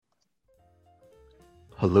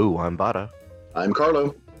Hello, I'm Bada, I'm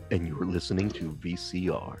Carlo. and you're listening to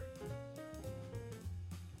VCR.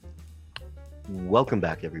 Welcome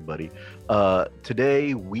back, everybody.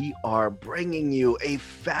 Today we are bringing you a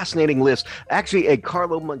fascinating list, actually a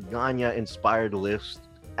Carlo Magana inspired list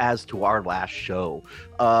as to our last show.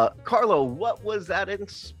 Carlo, what was that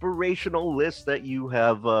inspirational list that you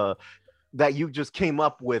have that you just came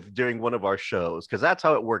up with during one of our shows? Because that's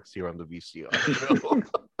how it works here on the VCR show.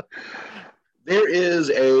 There is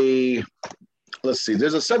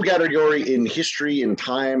there's a subcategory in history and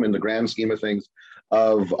time in the grand scheme of things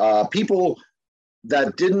of people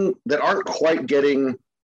that aren't quite getting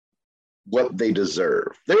what they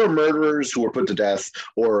deserve. There were murderers who were put to death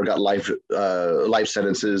or got life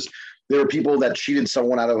sentences. There were people that cheated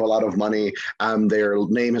someone out of a lot of money and their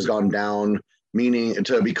name has gone down, meaning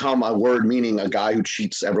to become a word meaning a guy who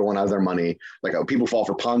cheats everyone out of their money. Like people fall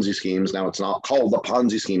for Ponzi schemes. Now it's not called the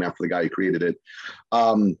Ponzi scheme after the guy who created it.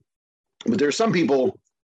 But there are some people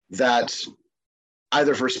that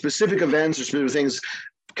either for specific events or specific things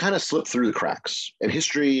kind of slip through the cracks, and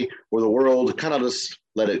history or the world kind of just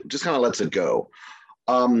lets it go.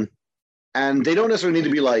 And they don't necessarily need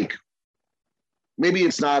to be like, maybe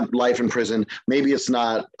it's not life in prison, maybe it's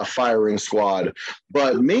not a firing squad,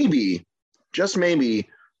 but maybe, just maybe,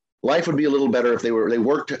 life would be a little better if they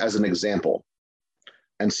worked as an example,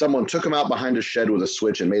 and someone took them out behind a shed with a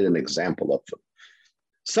switch and made an example of them.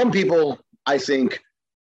 Some people, I think,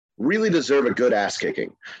 really deserve a good ass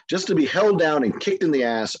kicking, just to be held down and kicked in the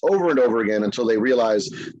ass over and over again until they realize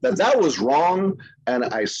that was wrong. And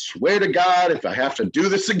I swear to God, if I have to do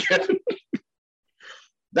this again,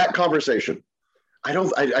 that conversation. There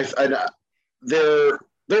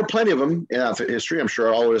are plenty of them in history. I'm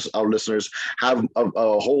sure all our listeners have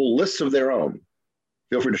a whole list of their own.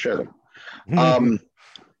 Feel free to share them.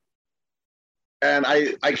 And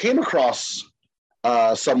I came across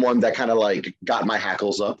someone that kind of like got my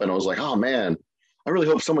hackles up, and I was like, oh man, I really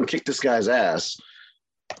hope someone kicked this guy's ass.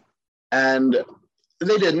 And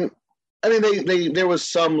they didn't. I mean, there was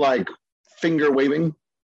some like finger waving,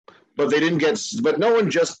 but no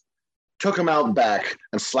one just took him out back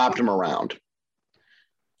and slapped him around.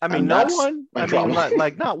 I mean, not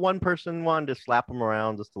one person wanted to slap him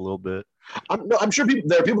around just a little bit. I'm sure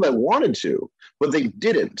there are people that wanted to, but they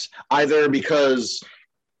didn't, either because,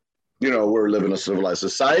 we're living in a civilized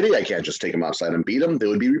society. I can't just take them outside and beat them. There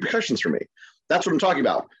would be repercussions for me. That's what I'm talking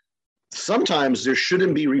about. Sometimes there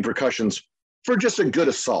shouldn't be repercussions for just a good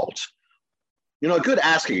assault. A good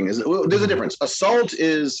ass kicking there's a difference. Assault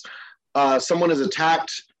is someone is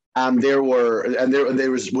attacked and there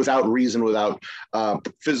was without reason, without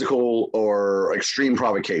physical or extreme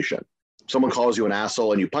provocation. Someone calls you an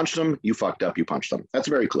asshole and you punched them, you fucked up, you punched them. That's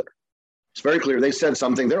very clear. It's very clear. They said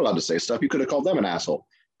something, they're allowed to say stuff. You could have called them an asshole.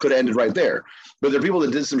 Could have ended right there. But there are people that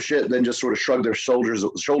did some shit and then just sort of shrugged their shoulders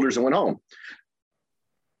and went home.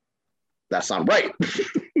 That's not right.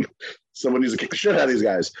 Someone needs to kick the shit out of these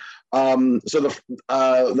guys. So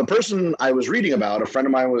the person I was reading about, a friend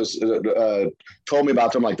of mine told me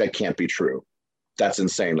about them, like, that can't be true. That's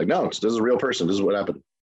insane. Like, no, this is a real person. This is what happened.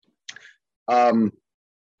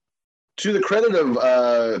 To the credit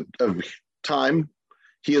of time,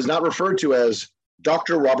 he is not referred to as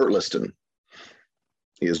Dr. Robert Liston.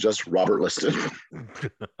 He is just Robert Liston.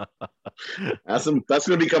 That's going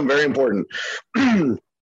to become very important.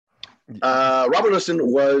 Robert Liston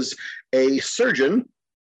was a surgeon,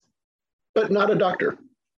 but not a doctor.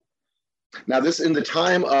 Now, this in the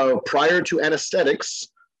time of prior to anesthetics,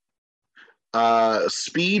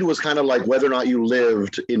 speed was kind of like whether or not you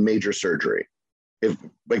lived in major surgery.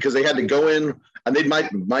 Because they had to go in and they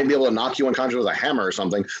might be able to knock you unconscious with a hammer or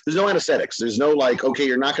something. There's no anesthetics. There's no like, okay,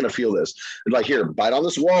 you're not going to feel this. They're like, here, bite on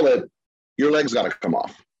this wallet. Your leg's got to come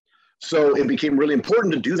off. So it became really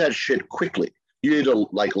important to do that shit quickly. You had to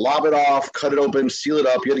like lob it off, cut it open, seal it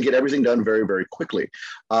up. You had to get everything done very, very quickly.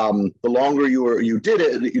 The longer you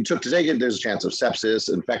took to take it, there's a chance of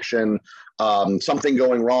sepsis, infection, something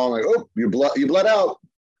going wrong. Like, oh, you bled out.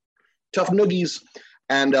 Tough noogies.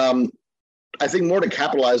 And I think more to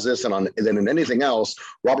capitalize this than in anything else,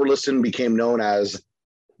 Robert Liston became known as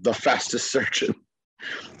the fastest surgeon.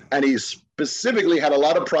 And he specifically had a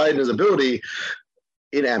lot of pride in his ability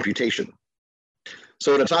in amputation.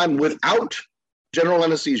 So at a time without general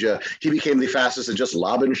anesthesia, he became the fastest at just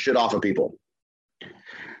lobbing shit off of people.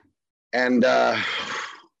 And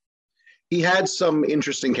he had some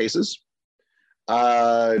interesting cases.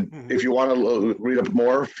 If you want to read up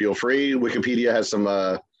more, feel free. Wikipedia has some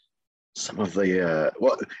of the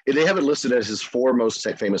they have it listed as his 4 most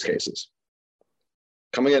famous cases.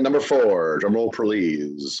 Coming at number 4, drumroll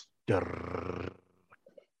please. A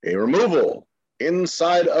removal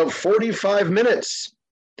inside of 45 minutes,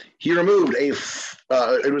 he removed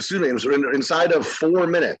it was inside of 4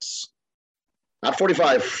 minutes. Not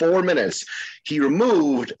 45, 4 minutes. He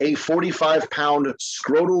removed a 45-pound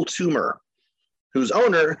scrotal tumor whose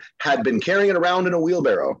owner had been carrying it around in a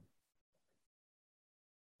wheelbarrow.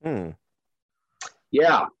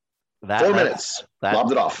 Yeah. 4 minutes.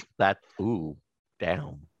 Lobbed it off. Ooh,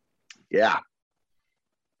 damn. Yeah.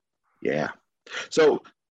 Yeah. So,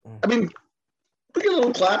 I mean, we get a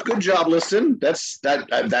little clap. Good job, Liston.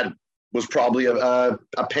 That was probably a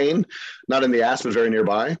pain, not in the ass, but very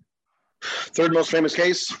nearby. Third most famous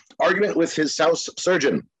case, argument with his house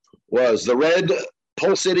surgeon, was the red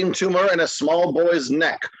pulsating tumor in a small boy's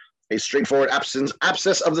neck, a straightforward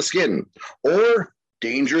abscess of the skin, or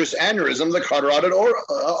dangerous aneurysm of the carotid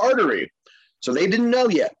artery. So they didn't know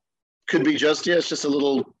yet. Could be it's just a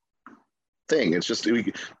little thing. It's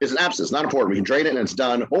an abscess, not important. We can drain it and it's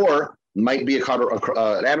done. Or might be an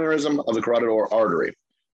aneurysm of the carotid artery.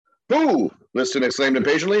 Who? Liston exclaimed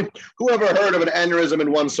impatiently. Who ever heard of an aneurysm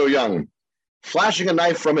in one so young? Flashing a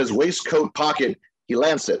knife from his waistcoat pocket, he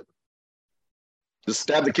lanced it. Just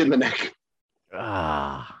stabbed the kid in the neck.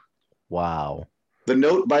 Wow. The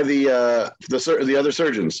note by the other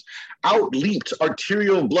surgeons. Out leaped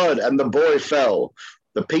arterial blood and the boy fell.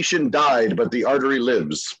 The patient died, but the artery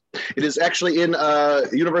lives. It is actually in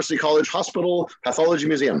University College Hospital Pathology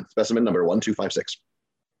Museum, specimen number 1256.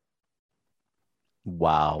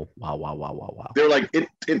 Wow. They're like,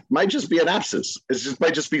 it might just be an abscess.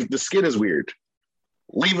 Might just be the skin is weird.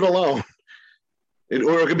 Leave it alone.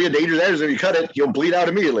 Or it could be a dangerous aneurysm. If you cut it, you'll bleed out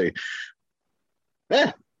immediately.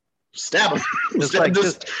 Stab him.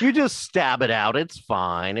 You just stab it out. It's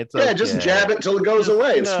fine. It's just jab it till it goes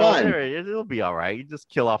away. It's fine. It'll be all right. You just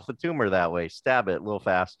kill off the tumor that way. Stab it a little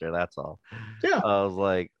faster. That's all. Yeah. I was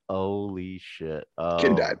like, holy shit.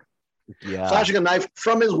 Kid died. Yeah. Flashing a knife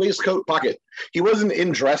from his waistcoat pocket. He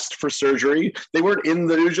wasn't dressed for surgery. They weren't it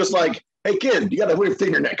was just like, hey kid, you got a weird thing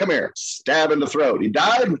in your neck. Come here. Stab in the throat. He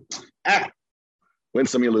died. Win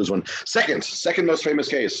some, you lose one. Second most famous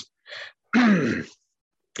case.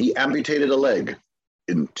 He amputated a leg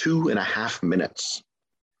in 2.5 minutes.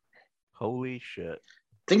 Holy shit.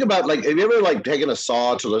 Think about, have you ever taken a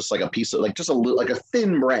saw to just a piece of just a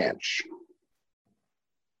thin branch?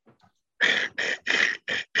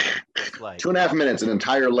 2.5 minutes, an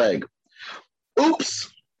entire leg.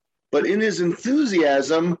 Oops. But in his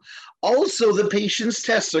enthusiasm, also the patient's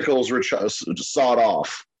testicles were sawed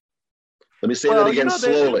off. Let me say that again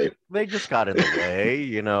slowly. They just got in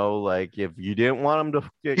the way, if you didn't want him to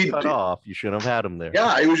get cut off, you shouldn't have had him there.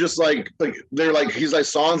 Yeah, he was just he's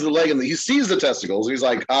sawing through the leg and he sees the testicles. He's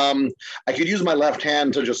like, I could use my left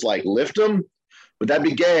hand to just lift them. Would that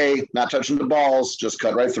be gay? Not touching the balls, just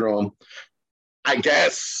cut right through them. I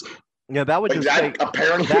guess. Yeah, that would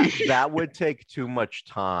apparently that would take too much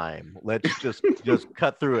time. Let's just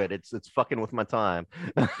cut through it. It's fucking with my time.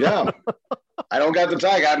 Yeah. I don't got the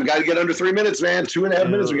time. I've got to get under 3 minutes, man.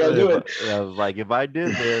 2.5 minutes. We got to do it. I was like, if I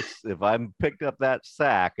did this, if I picked up that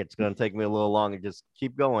sack, it's going to take me a little longer. Just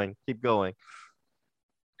keep going. I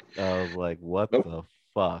was like, what the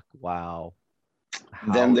fuck? Wow.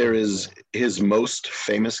 Then there is his most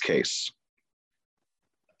famous case.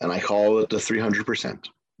 And I call it the 300%.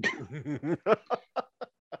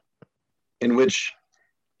 In which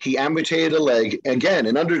he amputated a leg, again,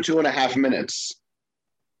 in under 2.5 minutes.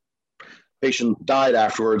 Patient died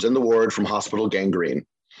afterwards in the ward from hospital gangrene.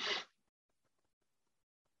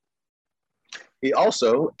 He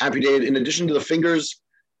also amputated, in addition to the fingers,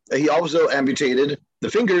 he also amputated the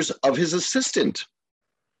fingers of his assistant.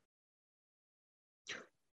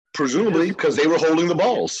 Presumably because they were holding the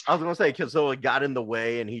balls. I was going to say, because it got in the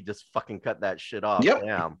way and he just fucking cut that shit off. Yep.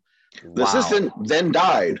 Damn. The assistant then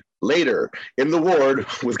died later in the ward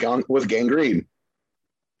with gangrene.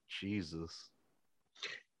 Jesus.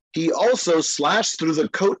 He also slashed through the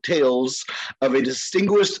coattails of a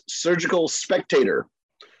distinguished surgical spectator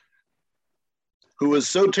who was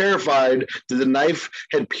so terrified that the knife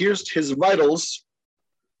had pierced his vitals,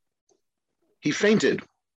 he fainted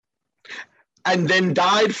and then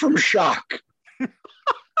died from shock.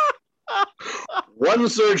 One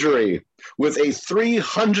surgery with a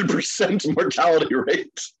 300% mortality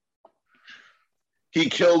rate. He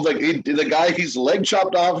killed the guy, his leg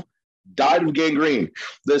chopped off, died of gangrene.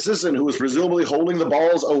 The assistant, who was presumably holding the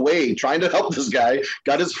balls away, trying to help this guy,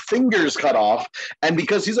 got his fingers cut off. And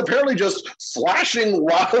because he's apparently just slashing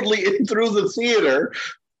wildly in through the theater,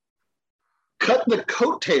 cut the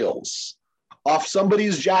coattails off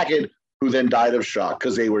somebody's jacket, who then died of shock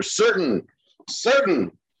because they were certain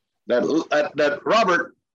that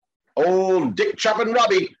Robert, old Dick Choppin'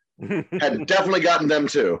 Robbie, had definitely gotten them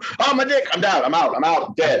too. Oh, my dick! I'm down. I'm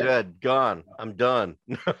out. Dead. I'm dead. Gone. I'm done.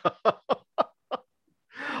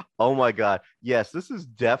 Oh my God. Yes, this is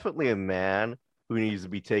definitely a man who needs to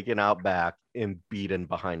be taken out back and beaten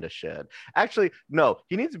behind a shed. Actually, no,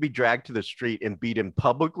 he needs to be dragged to the street and beaten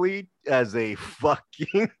publicly as a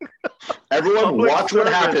fucking Everyone watch what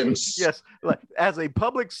happens. Yes, like as a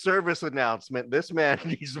public service announcement, this man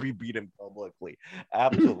needs to be beaten publicly.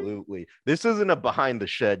 Absolutely. This isn't a behind the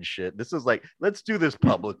shed shit. This is like, let's do this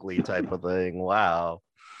publicly type of thing. Wow.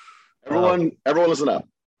 Everyone listen up.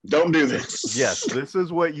 Don't do this. Yes, this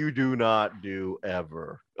is what you do not do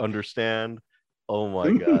ever. Understand? Oh my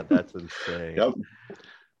God, that's insane. Yep.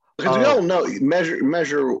 Because we all know you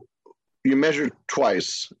measure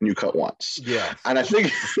twice and you cut once. Yeah. And I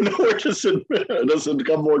think nowhere doesn't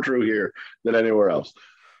come more true here than anywhere else.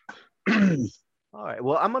 All right.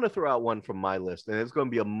 Well, I'm going to throw out one from my list, and it's going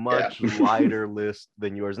to be a much lighter list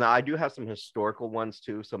than yours. Now, I do have some historical ones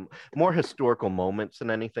too, some more historical moments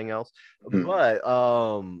than anything else. But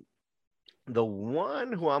the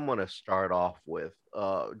one who I'm going to start off with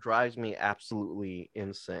drives me absolutely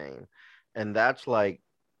insane. And that's like,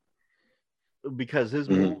 because his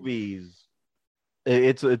movies,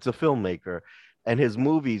 it's a filmmaker, and his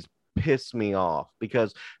movies piss me off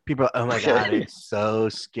because people are, oh my God, it's so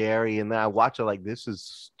scary. And then I watch it like, this is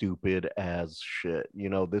stupid as shit. You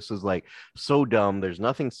know, this is like so dumb. There's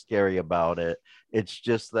nothing scary about it. It's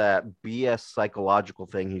just that BS psychological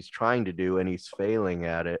thing he's trying to do and he's failing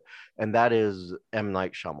at it. And that is M.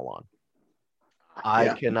 Night Shyamalan. I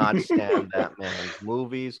cannot stand that man's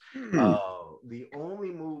movies. The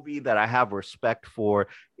only movie that I have respect for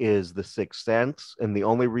is The Sixth Sense, and the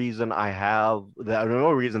only reason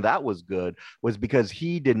that was good was because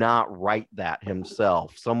he did not write that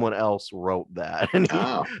himself. Someone else wrote that, and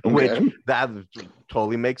which that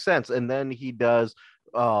totally makes sense. And then he does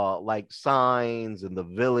like Signs and The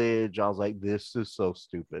Village. I was like, this is so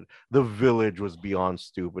stupid. The Village was beyond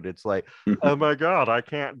stupid. It's like, oh my God, I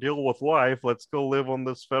can't deal with life. Let's go live on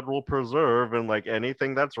this federal preserve, and like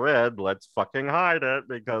anything that's red, let's fucking hide it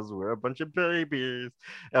because we're a bunch of babies.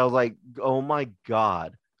 And I was like, oh my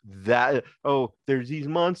God. There's these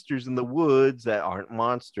monsters in the woods that aren't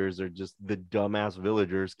monsters, they're just the dumbass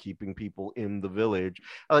villagers keeping people in the village.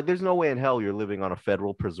 Like, there's no way in hell you're living on a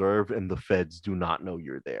federal preserve and the feds do not know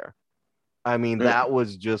you're there. I mean, that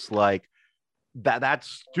was just like that's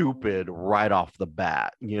stupid right off the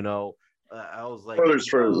bat, you know. I was like, spoilers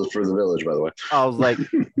for The Village, by the way. I was like,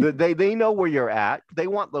 they know where you're at. They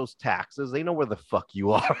want those taxes. They know where the fuck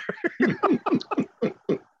you are.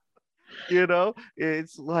 You know,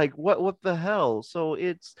 it's like, what the hell? So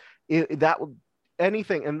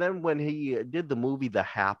anything. And then when he did the movie The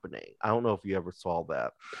Happening, I don't know if you ever saw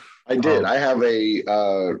that. I did. I have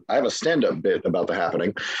a stand-up bit about The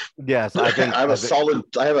Happening. Yes, I think I have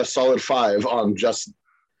a solid 5 on just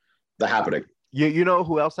The Happening. You know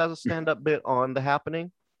who else has a stand-up bit on The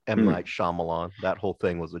Happening? M. Night Shyamalan. That whole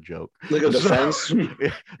thing was a joke. Like a defense.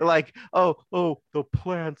 Like, oh, the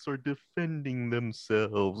plants are defending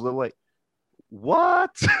themselves. They're like,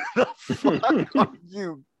 what the fuck are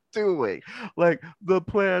you doing? Like, the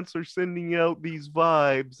plants are sending out these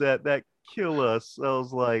vibes that kill us. I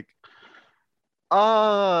was like,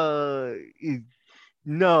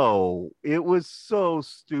 no, it was so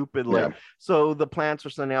stupid. Like, so the plants are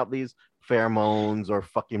sending out these pheromones or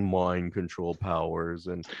fucking mind control powers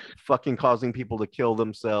and fucking causing people to kill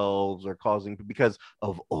themselves or because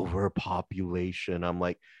of overpopulation. I'm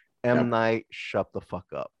like, M. Night, shut the fuck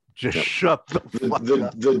up. Just shut the fuck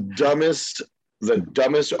up. The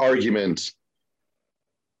dumbest argument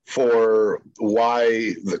for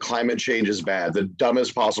why the climate change is bad, the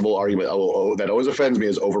dumbest possible argument that always offends me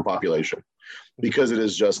is overpopulation, because it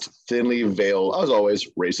is just thinly veiled, as always,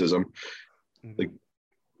 racism. Like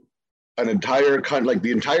an entire country, like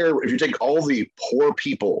if you take all the poor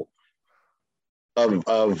people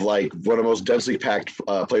of like one of the most densely packed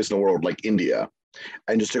place in the world, like India,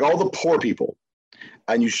 and just took all the poor people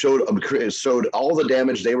and you showed all the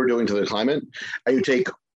damage they were doing to the climate, and you take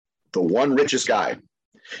the one richest guy,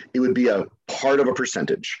 it would be a part of a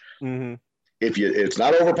percentage. It's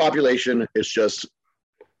not overpopulation, it's just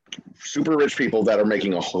super rich people that are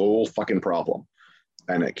making a whole fucking problem,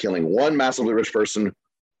 and killing one massively rich person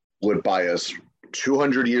would buy us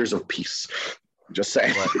 200 years of peace. Just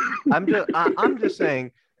saying. I'm just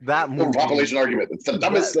saying that movie, population argument. It's the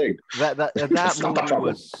dumbest thing. That movie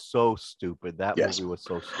was so stupid. Movie was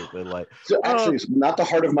so stupid. Like, so actually, it's not the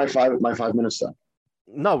heart of my 5 minutes though.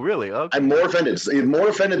 No, really. Okay. I'm more offended. More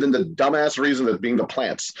offended than the dumbass reason that being the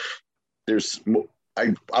plants.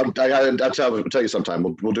 I'll tell you sometime.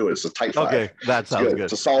 We'll do it. It's a tight 5. Okay, that sounds good.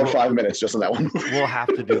 It's a solid 5 minutes just in that one movie. We'll have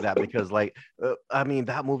to do that because, like, I mean,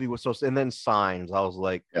 that movie was so. And then Signs, I was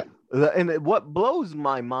like, and what blows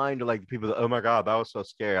my mind are like people. Oh my god, that was so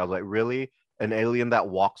scary. I was like, really? An alien that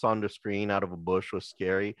walks on the screen out of a bush was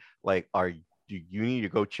scary? Like, you need to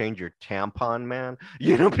go change your tampon, man?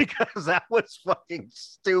 You know, because that was fucking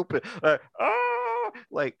stupid.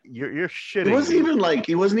 Like you're shitting.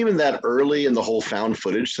 It wasn't even that early in the whole found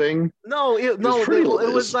footage thing. No, it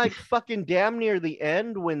was like fucking damn near the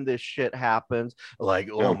end when this shit happens. Like,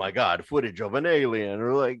 oh my god, footage of an alien,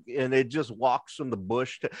 or like, and it just walks from the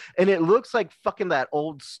bush and it looks like fucking that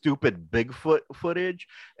old stupid Bigfoot footage.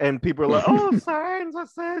 And people are like, oh, Signs are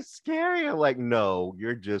so scary. I'm like, no,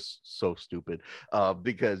 you're just so stupid.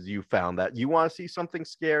 Because you found that. You want to see something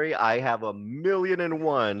scary? I have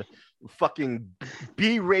 1,000,001 fucking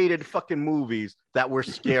B-rated fucking movies that were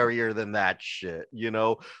scarier than that shit, you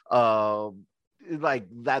know. Like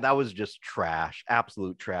that was just trash,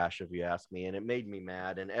 absolute trash, if you ask me. And it made me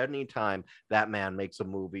mad. And anytime that man makes a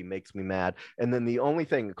movie, makes me mad. And then the only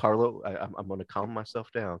thing, Carlo, I'm gonna calm myself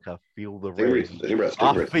down. I feel the rage.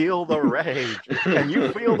 I feel the rage. And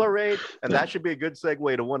you feel the rage. And that should be a good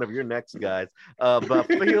segue to one of your next guys. But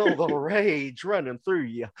feel the rage running through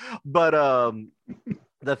you. But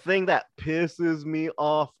the thing that pisses me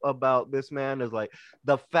off about this, man, is like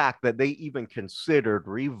the fact that they even considered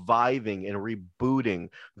reviving and rebooting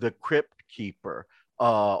the Crypt Keeper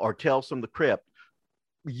or Tales from the Crypt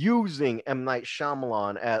using M. Night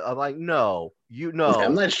Shyamalan as like, no, you know.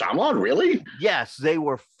 M. Night Shyamalan, really? Yes, they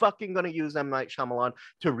were fucking going to use M. Night Shyamalan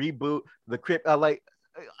to reboot the Crypt. Like,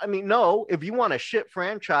 I mean, no, if you want a shit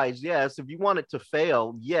franchise, yes. If you want it to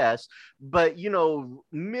fail, yes. But, you know,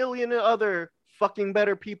 million other fucking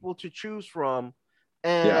better people to choose from,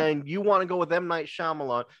 and you want to go with M. Night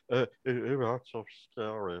Shyamalan. That's so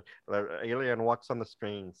scary. Alien walks on the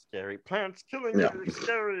screen, scary. Plants killing you,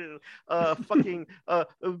 scary. Fucking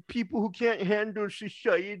people who can't handle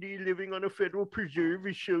society living on a federal preserve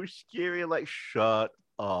is so scary. Like, shut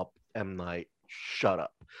up, M. Night. Shut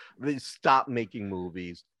up. Stop making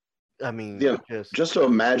movies. I mean, just to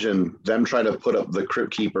imagine them trying to put up the Crypt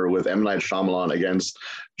Keeper with M. Night Shyamalan against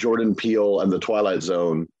Jordan Peele and the Twilight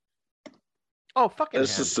Zone. Oh, fucking!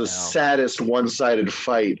 This is the saddest one-sided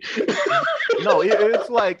fight. No, it's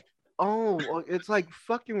like, it's like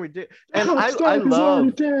fucking ridiculous. And I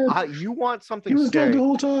love. You want something? He was dead the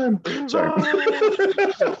whole time. Sorry.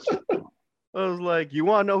 I was like, you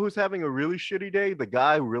want to know who's having a really shitty day? The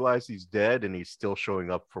guy who realized he's dead and he's still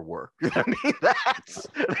showing up for work. I mean,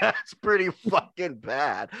 that's pretty fucking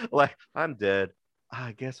bad. Like, I'm dead.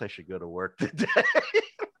 I guess I should go to work today.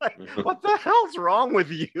 Like, what the hell's wrong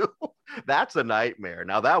with you? That's a nightmare.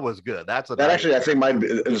 Now that was good. Actually, I think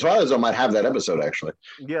as far as I might have that episode actually.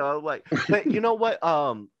 Yeah, like, but you know what?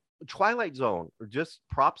 Twilight Zone, or just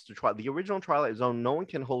props to the original Twilight Zone. No one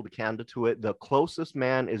can hold a candle to it. The closest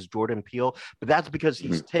man is Jordan Peele, but that's because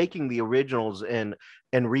he's taking the originals and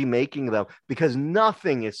remaking them, because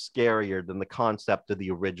nothing is scarier than the concept of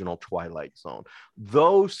the original Twilight Zone.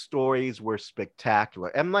 Those stories were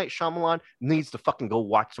spectacular. M. Night Shyamalan needs to fucking go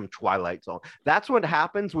watch some Twilight Zone. That's what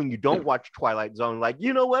happens when you don't watch Twilight Zone. Like,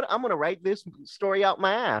 you know what? I'm gonna write this story out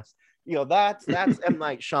my ass. You know, that's M.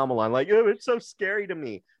 Night Shyamalan. Like, it's so scary to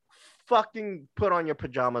me. Fucking put on your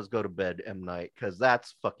pajamas, go to bed, M. Night, because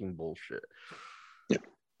that's fucking bullshit. Yeah.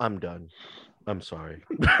 I'm done. I'm sorry.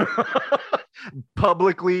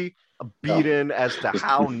 Publicly beaten as to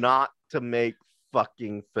how not to make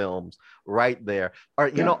fucking films right there. All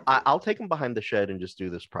right, you know, I'll take him behind the shed and just do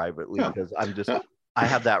this privately because I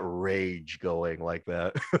have that rage going like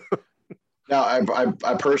that. Now,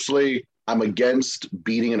 I personally, I'm against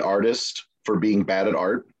beating an artist for being bad at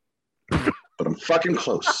art. But I'm fucking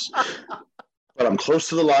close. But I'm close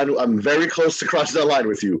to the line. I'm very close to cross that line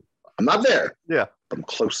with you. I'm not there. Yeah. But I'm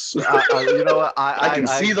close. You know what? I can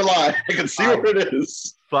see the line. I can see where it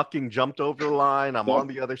is. Fucking jumped over the line. I'm on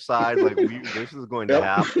the other side. Like, this is going to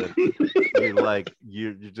happen.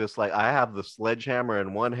 You're just like, I have the sledgehammer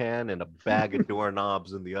in one hand and a bag of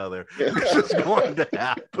doorknobs in the other. This is going to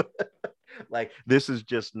happen. Like, this is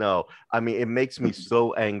just no. I mean, it makes me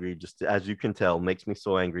so angry. Just as you can tell, makes me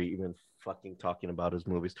so angry even fucking talking about his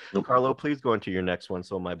movies. Nope. Carlo, please go into your next one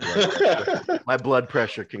so my blood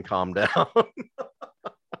pressure can calm down.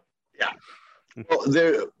 Yeah. Well,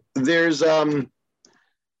 there's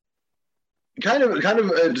kind of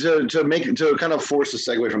to kind of force a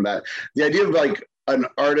segue from that. The idea of like an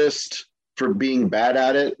artist for being bad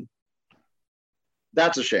at it,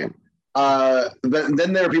 that's a shame.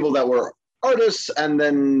 Then there are people that were artists, and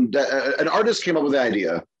then an artist came up with the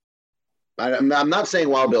idea. I'm not saying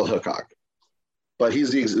Wild Bill Hickok, but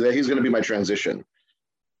he's going to be my transition.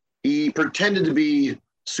 He pretended to be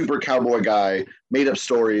super cowboy guy, made up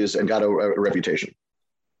stories, and got a reputation.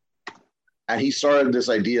 And he started this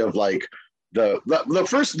idea of like the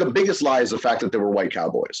biggest lie is the fact that they were white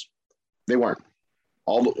cowboys. They weren't.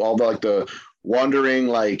 All the like the wandering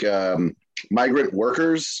like migrant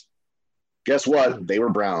workers. Guess what? They were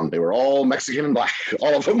brown. They were all Mexican and black.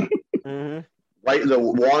 All of them. Mm-hmm. Right, the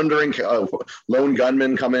wandering lone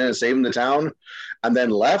gunman come in and saving the town, and then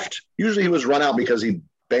left. Usually, he was run out because he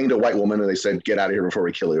banged a white woman, and they said, "Get out of here before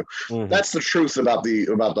we kill you." Mm-hmm. That's the truth about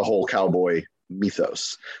the whole cowboy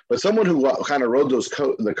mythos. But someone who kind of rode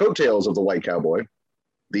the coattails of the white cowboy,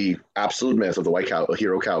 the absolute myth of the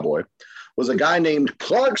hero cowboy, was a guy named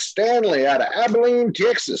Clark Stanley out of Abilene,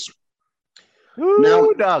 Texas. Ooh, now,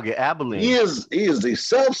 dog, Abilene. He is the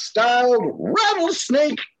self-styled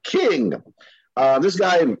rattlesnake king. This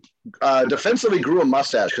guy defensively grew a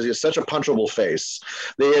mustache because he has such a punchable face.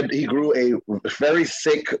 He grew a very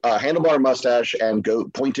thick handlebar mustache and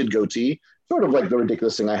pointed goatee, sort of like the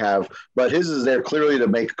ridiculous thing I have. But his is there clearly to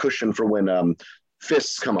make cushion for when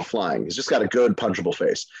fists come a-flying. He's just got a good punchable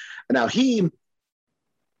face. And now he,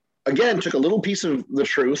 again, took a little piece of the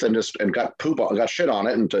truth and got shit on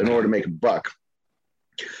it in order to make a buck.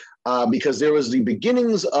 Because there was the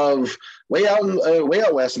beginnings of way out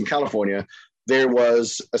west in California. There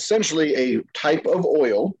was essentially a type of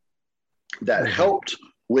oil that helped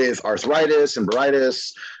with arthritis and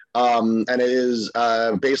baritis, and it is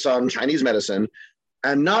based on Chinese medicine,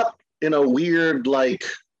 and not in a weird like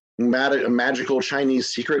magical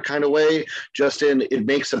Chinese secret kind of way. Just in it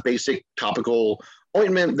makes a basic topical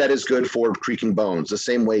ointment that is good for creaking bones, the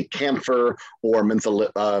same way camphor or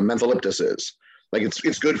mentholyptus is. Like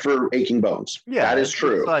it's good for aching bones. Yeah, that is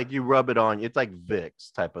true. It's like you rub it on. It's like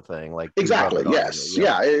Vicks type of thing. Like exactly. Yes.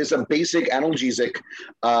 Yeah. It's a basic analgesic.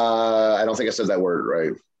 I don't think I said that word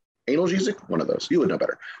right. Analgesic. One of those. You would know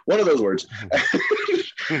better. One of those words.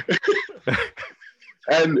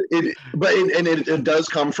 And it does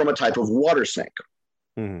come from a type of water snake.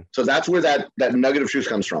 Mm-hmm. So that's where that nugget of truth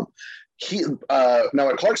comes from. Now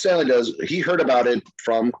what Clark Stanley does, he heard about it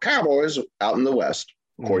from cowboys out in the West,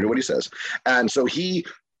 according to what he says. And so he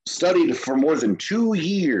studied for more than 2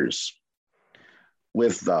 years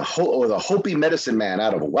with the Hopi medicine man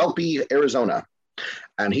out of Welpe, Arizona.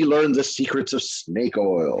 And he learned the secrets of snake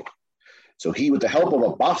oil. So he, with the help of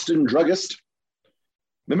a Boston druggist,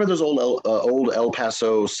 remember those old El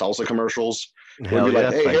Paso salsa commercials? Where you'd be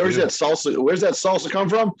like, hey, where's that salsa come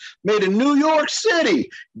from? Made in New York City.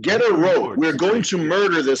 Get a rope. We're going to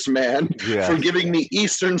murder this man for giving me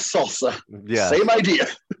Eastern salsa. Yeah. Same idea.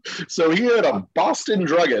 So he had a Boston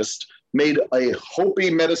druggist made a Hopi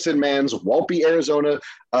medicine man's Welpe, Arizona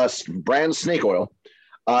brand snake oil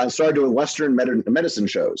and started doing Western medicine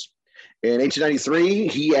shows. In 1893,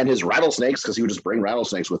 he and his rattlesnakes, because he would just bring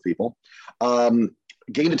rattlesnakes with people,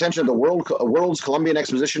 gained attention at the World's Columbian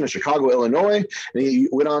Exposition in Chicago, Illinois, and he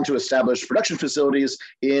went on to establish production facilities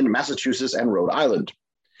in Massachusetts and Rhode Island.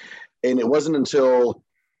 And it wasn't until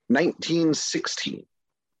 1916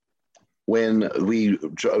 when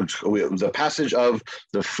the passage of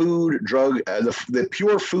the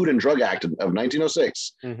Pure Food and Drug Act of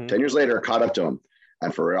 1906, 10 years later, caught up to him.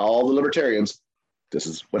 And for all the libertarians, this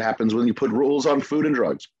is what happens when you put rules on food and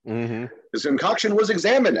drugs. This concoction was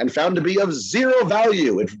examined and found to be of zero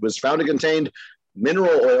value. It was found to contain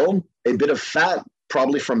mineral oil, a bit of fat,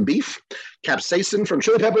 probably from beef, capsaicin from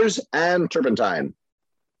chili peppers, and turpentine.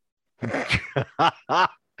 It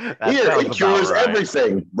cures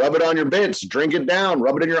everything. Rub it on your bits, drink it down,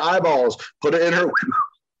 rub it in your eyeballs, put it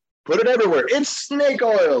everywhere. It's snake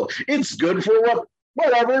oil. It's good for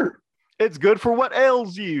whatever. It's good for what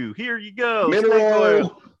ails you. Here you go. Mineral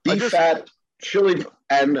oil, beef fat, chili,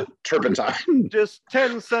 and turpentine. Just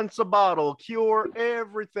 10 cents a bottle. Cure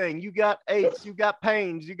everything. You got aches, you got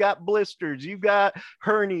pains, you got blisters, you got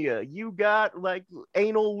hernia, you got like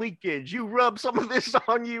anal leakage. You rub some of this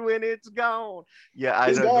on you and it's gone. Yeah,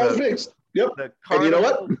 it's all fixed. Yep. And you know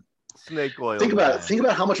what? Snake oil. Think about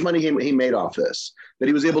how much money he made off this. That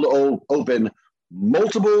he was able to open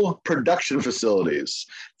multiple production facilities.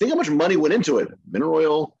 Think how much money went into it. Mineral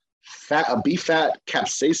oil, beef fat,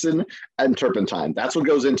 capsaicin, and turpentine. That's what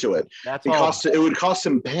goes into it. It would cost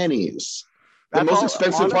him pennies. The most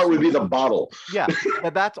expensive part would be the bottle. Yeah,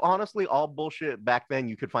 that's honestly all bullshit. Back then,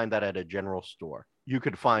 you could find that at a general store. You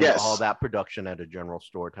could find all that production at a general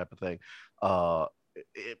store type of thing.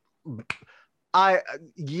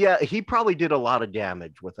 Yeah, he probably did a lot of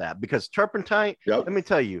damage with that because turpentine, Yep. let me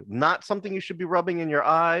tell you, not something you should be rubbing in your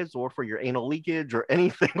eyes or for your anal leakage or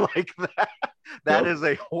anything like that. That Yep. is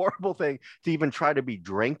a horrible thing to even try to be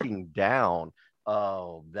drinking down.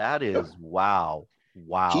 Oh, that Yep. is wow. He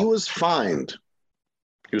Wow. was fined.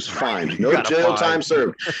 He was fined. You No gotta jail time find.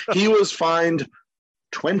 served. He was fined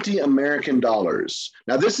 20 American dollars.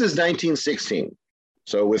 Now this is 1916.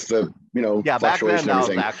 So with the Yeah, back then fluctuation and that was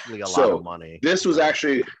everything. actually a lot of So money. this was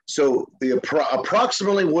actually the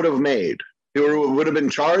approximately would have made it would have been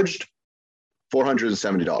charged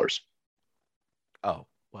 $470. Oh,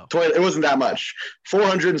 well. It wasn't that much.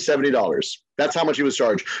 $470. That's how much he was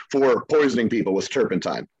charged for poisoning people with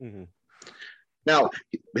turpentine. Mhm. Now,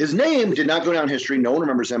 his name did not go down in history. No one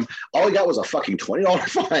remembers him. All he got was a fucking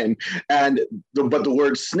 $20 fine. But the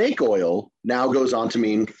word snake oil now goes on to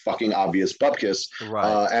mean fucking obvious bupkis.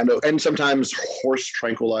 Right. And sometimes horse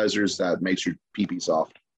tranquilizers that makes your pee-pee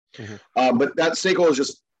soft. Mhm. But that snake oil is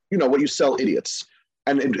just, what you sell idiots.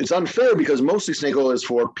 And it's unfair because mostly snake oil is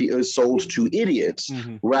sold to idiots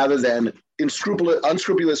Mhm. rather than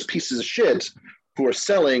unscrupulous pieces of shit who are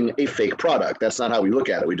selling a fake product. That's not how we look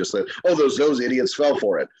at it. We just say, oh, those idiots fell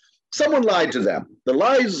for it. Someone lied to them. The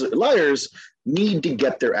liars need to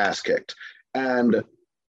get their ass kicked. And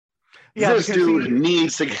Yeah, this because dude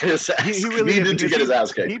needs to get his ass he really needed to get his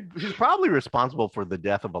ass kicked. He's probably responsible for the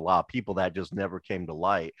death of a lot of people that just never came to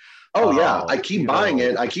light. Oh yeah, I keep buying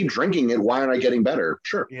it. I keep drinking it. Why aren't I getting better?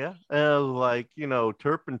 Sure. Yeah, like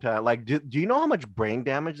turpentine. Like, do you know how much brain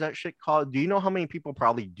damage that shit caused? Do you know how many people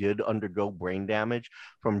probably did undergo brain damage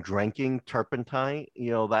from drinking turpentine?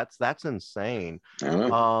 That's insane. I don't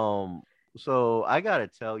know. So I gotta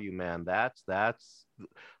tell you, man, that's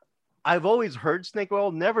I've always heard snake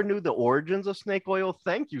oil, never knew the origins of snake oil.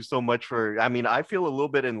 Thank you so much I mean, I feel a little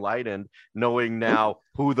bit enlightened knowing now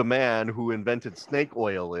who the man who invented snake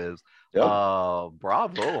oil is. Yep.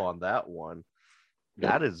 Bravo on that one.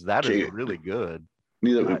 Yep. That is really good.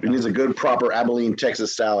 It needs a good, proper Abilene,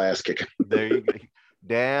 Texas style ass kicking. There you go.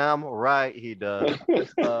 Damn right he does.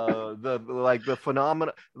 The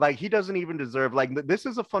phenomena, like he doesn't even deserve, like this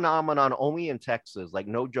is a phenomenon only in Texas, like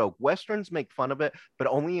no joke. Westerns make fun of it, but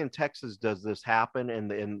only in Texas does this happen,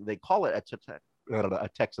 and they call it a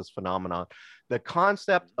Texas phenomenon. The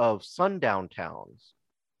concept of sundown towns.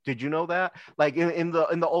 Did you know that? Like in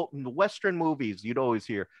the Western movies, you'd always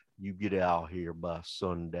hear, "You get out here by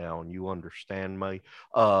sundown." You understand me?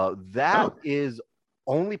 That is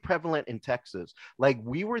only prevalent in Texas. Like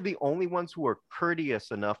we were the only ones who were courteous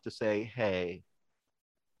enough to say, "Hey,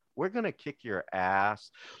 we're gonna kick your ass,"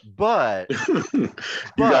 but you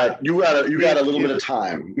got a little bit of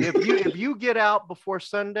time. if you get out before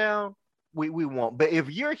sundown, we won't. But if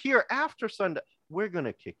you're here after sundown, we're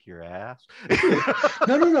gonna kick your ass.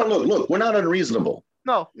 No. Look, we're not unreasonable.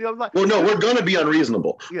 No, we're gonna be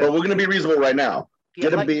unreasonable, but we're gonna be reasonable right now.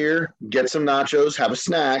 Get a beer, get some nachos, have a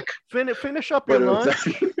snack. Finish up your lunch.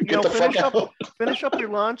 Finish up your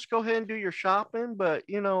lunch. Go ahead and do your shopping. But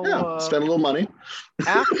spend a little money.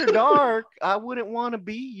 After dark, I wouldn't want to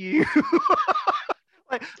be you.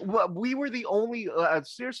 Like we were the only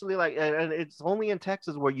seriously, like, and it's only in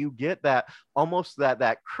Texas where you get that almost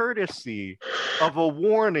that courtesy of a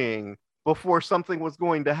warning before something was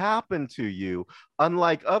going to happen to you,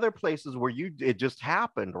 unlike other places where it just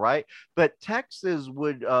happened, right? But Texas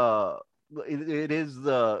would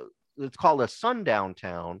it's called a sundown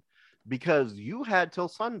town because you had till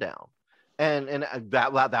sundown. And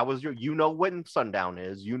that was when sundown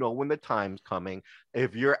is, when the time's coming.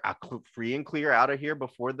 If you're free and clear out of here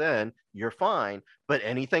before then, you're fine. But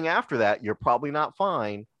anything after that, you're probably not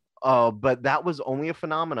fine. But that was only a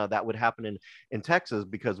phenomena that would happen in Texas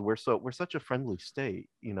because we're such a friendly state,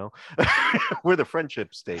 we're the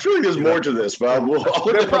friendship state. I feel like there's more to this, but I'll look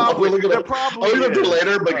it up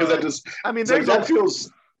later because that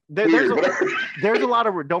feels there's a lot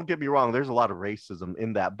of, don't get me wrong, there's a lot of racism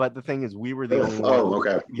in that, but the thing is we were the only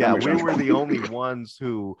ones, we were the only ones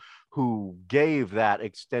who gave that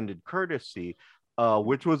extended courtesy,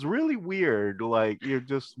 which was really weird. Like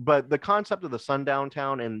but the concept of the sundown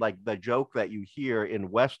town and like the joke that you hear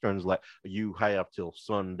in Westerns, like you have till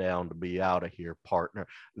sundown to be out of here, partner,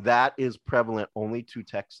 that is prevalent only to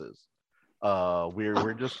Texas.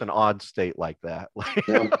 We're just an odd state like that.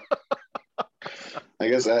 I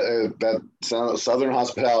guess that sounds Southern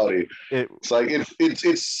hospitality. It's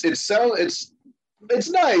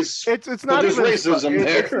nice. It's not even racism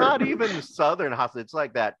there. It's not even Southern hospitality. It's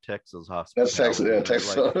like that Texas hospitality. That's Texas. Yeah,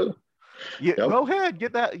 Texas. Like, go ahead,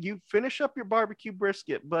 get that. You finish up your barbecue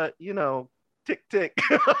brisket, but tick tick.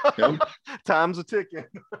 Time's a ticking.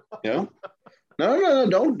 Yeah.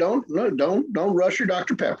 Don't rush your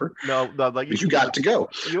Dr. Pepper. No, like you got to go.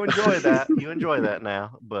 You enjoy that. You enjoy that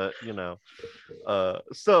now, but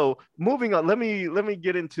so moving on, let me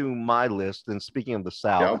get into my list. And speaking of the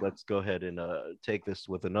South, let's go ahead and take this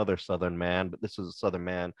with another Southern man, but this is a Southern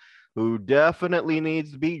man who definitely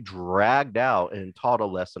needs to be dragged out and taught a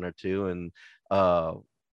lesson or two. And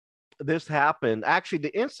this happened, actually,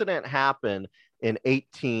 the incident happened in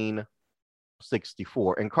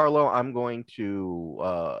 1864. And Carlo, I'm going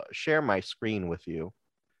to share my screen with you.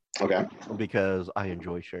 Okay. Because I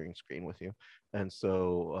enjoy sharing screen with you. And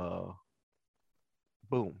so,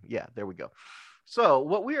 boom. Yeah, there we go. So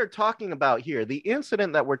what we are talking about here, the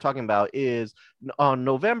incident that we're talking about is on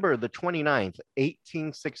November the 29th,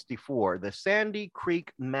 1864, the Sandy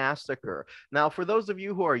Creek Massacre. Now, for those of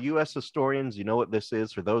you who are U.S. historians, you know what this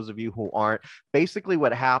is. For those of you who aren't, basically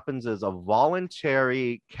what happens is a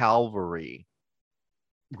voluntary cavalry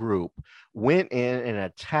group went in and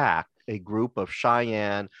attacked a group of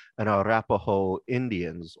Cheyenne and Arapaho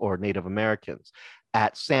Indians or Native Americans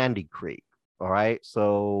at Sandy Creek. All right.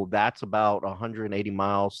 So that's about 180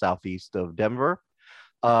 miles southeast of Denver.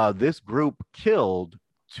 This group killed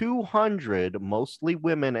 200, mostly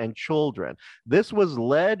women and children. This was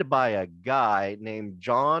led by a guy named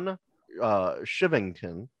John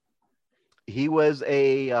Shivington. He was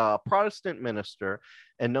a Protestant minister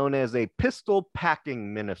and known as a pistol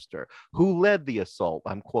packing minister who led the assault.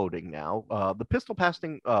 I'm quoting now. The pistol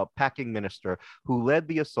packing minister who led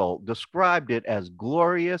the assault described it as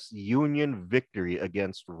glorious Union victory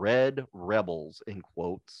against red rebels, in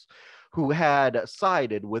quotes, who had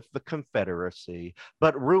sided with the Confederacy.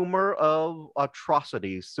 But rumor of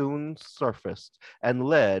atrocities soon surfaced and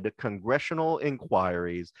led congressional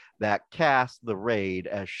inquiries that cast the raid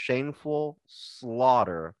as shameful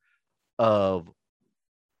slaughter of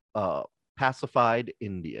pacified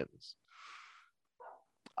Indians.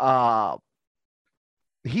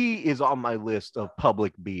 He is on my list of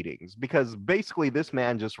public beatings because basically this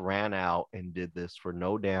man just ran out and did this for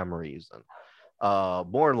no damn reason.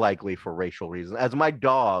 More likely for racial reasons. As my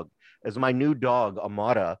new dog,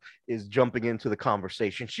 Amara, is jumping into the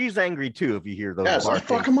conversation. She's angry too if you hear those barking. Let's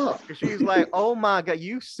fuck him up. She's like, oh my God,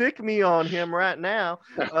 you sick me on him right now.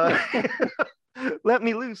 Let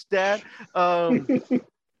me loose, Dad.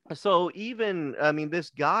 So even, I mean, this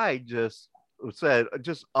guy just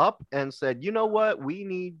up and said, you know what,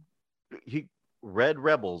 red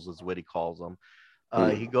rebels is what he calls them.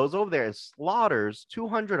 He goes over there and slaughters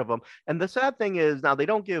 200 of them. And the sad thing is, now they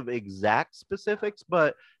don't give exact specifics,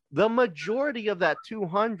 but the majority of that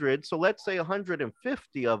 200, so let's say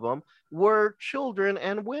 150 of them, were children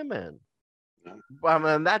and women. I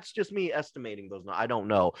mean, that's just me estimating those. I don't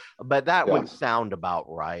know, but that would sound about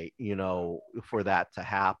right, for that to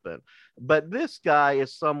happen. But this guy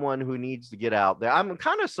is someone who needs to get out there. I'm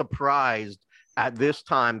kind of surprised at this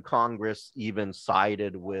time Congress even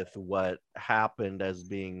sided with what happened as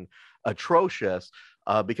being atrocious,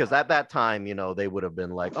 because at that time, they would have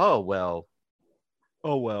been like, oh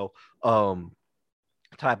well,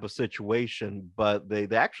 type of situation. But they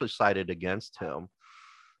actually sided against him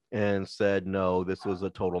and said, no, this was a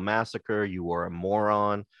total massacre. You were a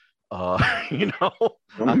moron. You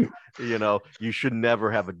should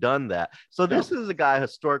never have done that. So this is a guy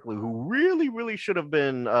historically who really, really should have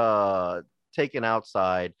been taken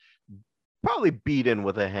outside, probably beaten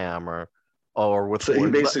with a hammer or with. So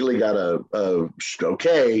he basically got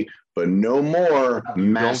okay, but no more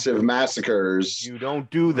massive massacres. You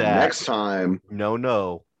don't do that next time.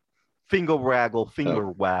 No. Finger waggle.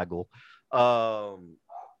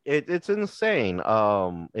 It's insane.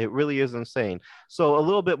 It really is insane. So a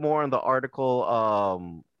little bit more on the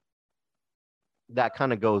article that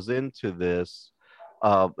kind of goes into this.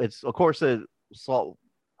 It's of course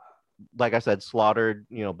like I said, slaughtered,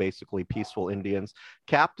 basically peaceful Indians.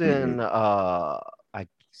 Captain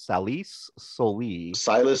Silas Sewell.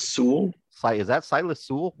 Is that Silas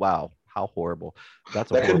Sewell? Wow, how horrible. That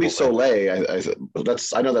could be Soleil. I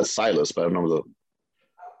know that's Silas, but I don't know the.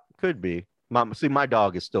 Could be. My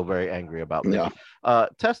dog is still very angry about this.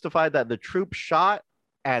 Testified that the troop shot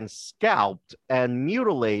and scalped and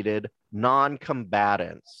mutilated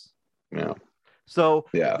non-combatants. Yeah. So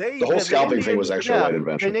the whole scalping thing was actually a light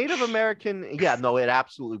invention. The Native American, it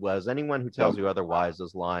absolutely was. Anyone who tells you otherwise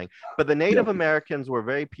is lying. But the Native Americans were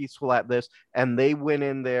very peaceful at this, and they went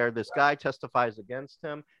in there. This guy testifies against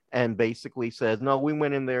him and basically says, no, we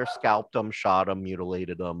went in there, scalped them, shot them,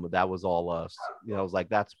 mutilated them. That was all us. I was like,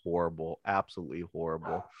 that's horrible, absolutely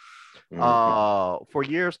horrible. For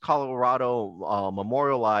years, Colorado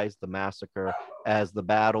memorialized the massacre as the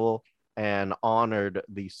battle and honored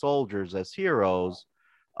the soldiers as heroes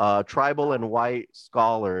tribal and white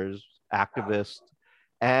scholars, activists,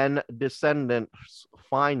 and descendants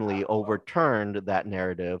finally overturned that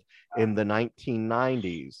narrative in the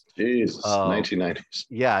 1990s. Jesus, 1990s.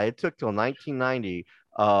 Yeah, it took till 1990.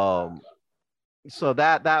 Um, so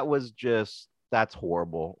that was just that's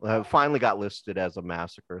horrible. Finally got listed as a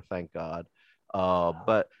massacre, thank God.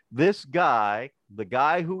 But this guy, the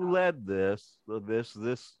guy who led this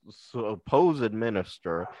supposed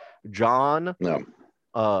minister, John No,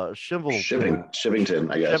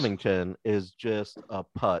 Shivington, I guess. Shivington is just a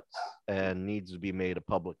putz and needs to be made a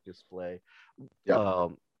public display.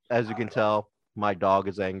 Yep. As you can tell, my dog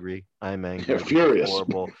is angry. I'm angry. Furious.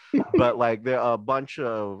 Horrible. But like there are a bunch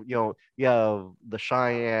of, you have the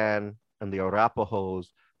Cheyenne and the Arapahoes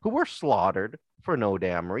who were slaughtered for no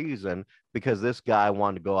damn reason because this guy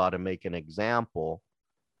wanted to go out and make an example,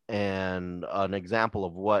 and an example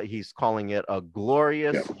of what he's calling it, a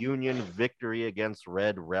glorious Union victory against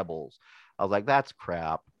Red Rebels. I was like, that's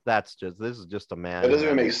crap. This is just a man. It doesn't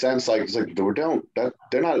even make sense. Like, it's like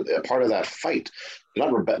they're not a part of that fight.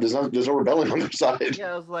 There's no rebellion on their side.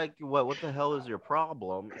 Yeah, I was like, what the hell is your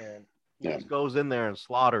problem? And he just goes in there and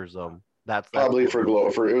slaughters them. That's probably for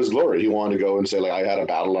it was glory. He wanted to go and say, like, I had a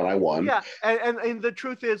battle and I won. Yeah, and the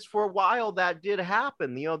truth is, for a while that did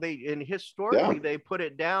happen. Historically they put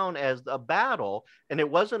it down as a battle, and it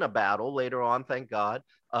wasn't a battle. Later on, thank God,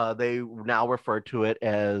 they now refer to it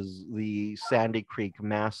as the Sandy Creek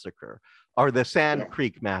Massacre, or the Sand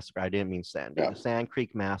Creek Massacre. I didn't mean Sandy. The Sand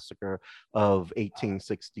Creek Massacre of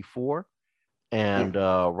 1864, and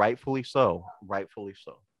rightfully so. Rightfully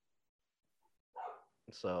so.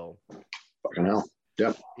 So, fucking hell.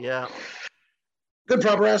 Yep. Yeah. Good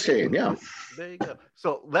proper ass kicking. Yeah. There you go.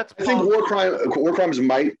 So let's. I think war crimes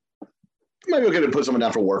might be okay to put someone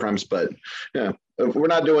down for war crimes, but yeah, if we're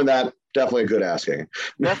not doing that, definitely a good ass kicking.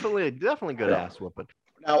 Definitely good ass whooping.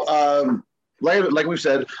 Now, like we've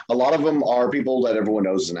said, a lot of them are people that everyone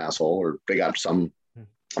knows is an asshole, or they just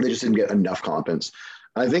didn't get enough competence.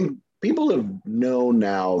 I think people have known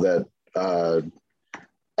now that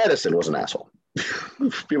Edison was an asshole.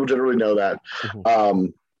 People generally know that.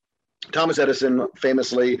 Thomas Edison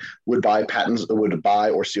famously would buy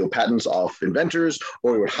or steal patents off inventors,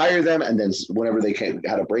 or he would hire them, and then whenever they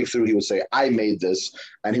had a breakthrough, he would say, "I made this,"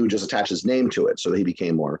 and he would just attach his name to it, so that he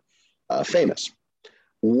became more famous.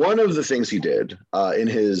 One of the things he did in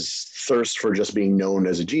his thirst for just being known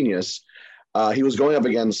as a genius, he was going up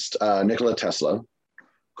against Nikola Tesla,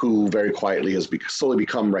 who very quietly has slowly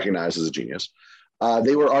become recognized as a genius.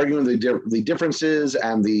 They were arguing the differences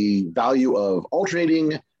and the value of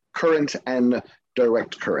alternating current and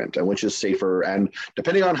direct current, and which is safer. And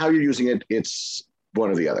depending on how you're using it, it's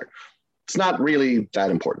one or the other. It's not really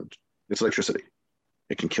that important. It's electricity.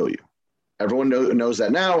 It can kill you. Everyone knows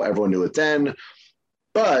that now. Everyone knew it then.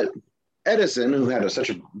 But Edison, who had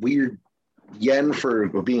such a weird yen for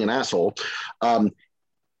being an asshole,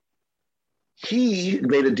 he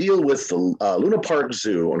made a deal with the Luna Park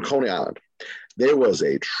Zoo on Coney Island. There was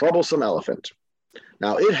a troublesome elephant.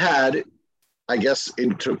 Now, it had, I guess,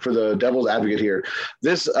 for the devil's advocate here,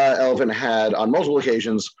 this elephant had, on multiple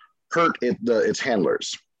occasions, hurt its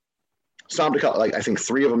handlers. Stomped, I think,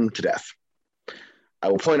 3 of them to death. I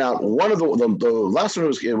will point out one of the last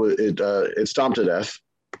one it stomped to death.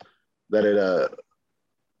 That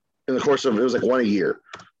in the course of, it was like 1 a year.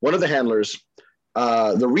 One of the handlers,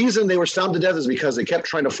 the reason they were stomped to death is because they kept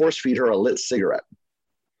trying to force feed her a lit cigarette.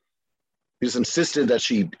 He just insisted that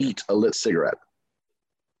she eat a lit cigarette.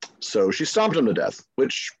 So she stomped him to death,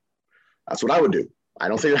 which that's what I would do. I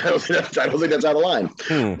don't think that's out of line.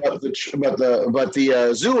 But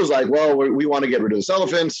the zoo was like, well, we want to get rid of this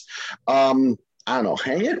elephant. I don't know,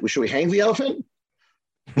 hang it? Should we hang the elephant?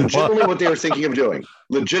 Legitimately, what they were thinking of doing.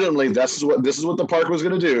 Legitimately, this is what the park was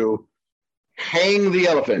going to do. Hang the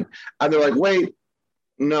elephant. And they're like, wait,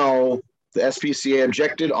 no. The SPCA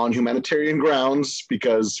objected on humanitarian grounds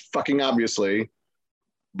because fucking obviously.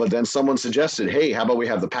 But then someone suggested, hey, how about we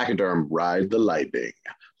have the pachyderm ride the lightning?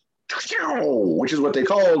 Which is what they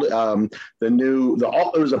called it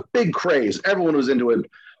was a big craze. Everyone was into it.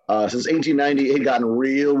 Since 1890, it had gotten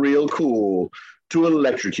real cool to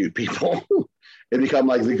electrocute people. It become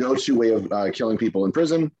like the go-to way of killing people in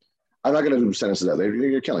prison. I'm not going to sentence to that.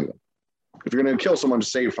 You're killing them. If you're going to kill someone,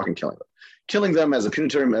 just say you're fucking killing them. Killing them as a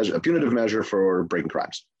punitive measure for breaking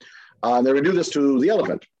crimes. They were going to do this to the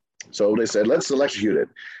elephant. So they said, let's electrocute it.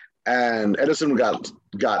 And Edison got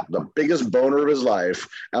the biggest boner of his life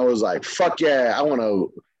and was like, fuck yeah, I want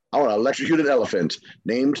to electrocute an elephant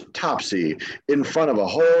named Topsy in front of a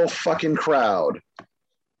whole fucking crowd.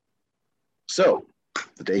 So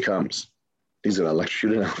the day comes. He's going to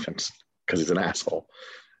electrocute an elephant because he's an asshole.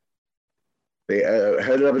 They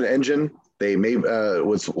headed up an engine. They made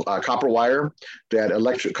with copper wire. They had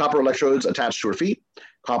copper electrodes attached to her feet.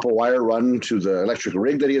 Copper wire run to the electric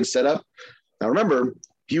rig that he had set up. Now remember,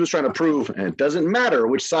 he was trying to prove, and it doesn't matter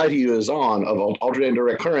which side he is on of alternating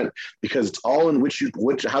direct current, because it's all in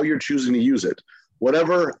how you're choosing to use it.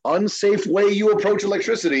 Whatever unsafe way you approach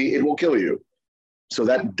electricity, it will kill you. So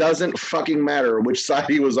that doesn't fucking matter which side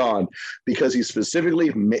he was on, because he specifically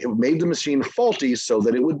made the machine faulty so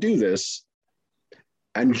that it would do this.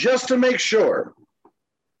 And just to make sure,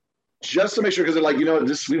 because they're like,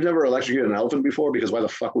 we've never electrocuted an elephant before, because why the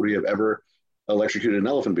fuck would we have ever electrocuted an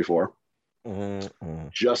elephant before? Mm-hmm.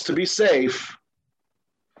 Just to be safe,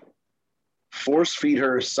 force feed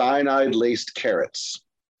her cyanide-laced carrots.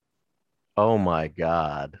 Oh my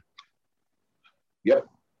God. Yep.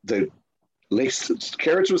 They laced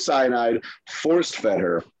carrots with cyanide, force fed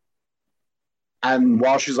her. And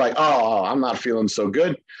while she's like, oh, I'm not feeling so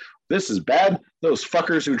good. This is bad. Those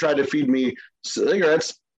fuckers who tried to feed me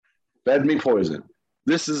cigarettes fed me poison.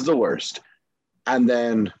 This is the worst. And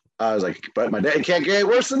then I was like, but my dad can't get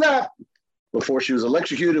worse than that. Before she was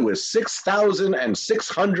electrocuted with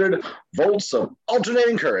 6,600 volts of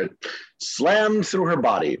alternating current slammed through her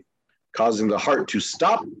body, causing the heart to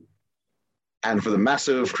stop, and for the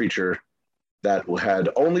massive creature that had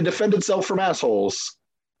only defended itself from assholes,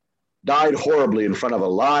 died horribly in front of a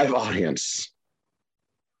live audience.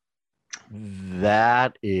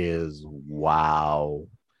 That is wow.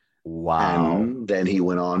 And then he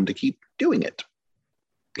went on to keep doing it.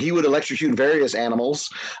 He would electrocute various animals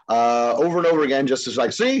over and over again, just as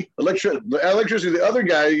like, see, the electricity the other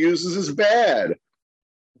guy uses is bad.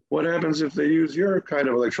 What happens if they use your kind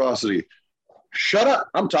of electricity? Shut up.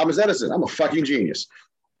 I'm Thomas Edison. I'm a fucking genius.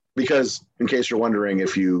 Because in case you're wondering,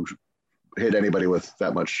 if you hit anybody with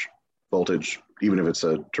that much voltage, even if it's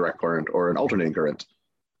a direct current or an alternating current,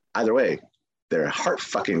 either way, their heart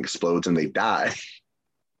fucking explodes and they die.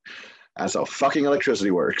 That's how fucking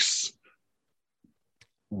electricity works.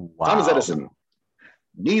 Wow. Thomas Edison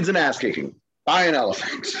needs an ass kicking by an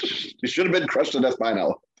elephant. He should have been crushed to death by an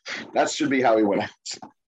elephant. That should be how he went out.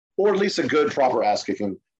 Or at least a good, proper ass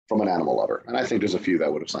kicking from an animal lover. And I think there's a few that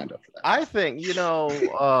would have signed up for that. I think,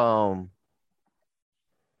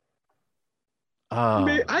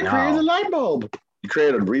 I created a light bulb. You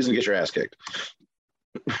created a reason to get your ass kicked.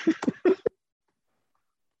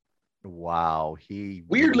 Wow.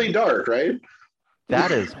 Weirdly dark, right?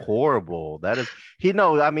 That is horrible.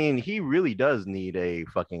 He really does need a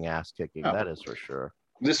fucking ass kicking. Oh. That is for sure.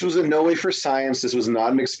 This was in no way for science. This was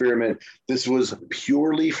not an experiment. This was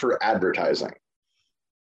purely for advertising.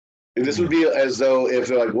 This would be as though if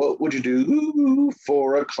they're like, what would you do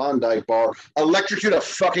for a Klondike bar? Electrocute a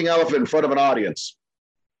fucking elephant in front of an audience.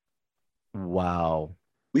 Wow.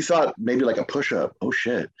 We thought maybe like a push-up. Oh,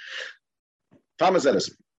 shit. Thomas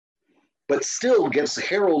Edison. But still gets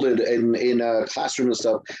heralded in classroom and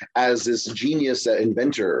stuff as this genius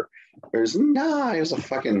inventor. He's an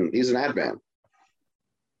ad man.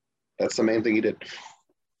 That's the main thing he did.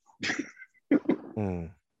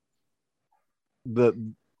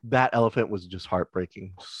 That elephant was just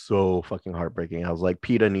heartbreaking. So fucking heartbreaking. I was like,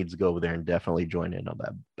 PETA needs to go over there and definitely join in on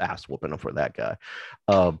that ass whooping for that guy.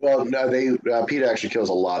 Well, no, PETA actually kills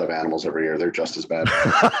a lot of animals every year. They're just as bad.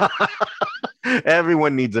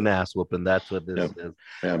 Everyone needs an ass whooping. That's what this is.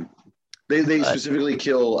 Yeah. They specifically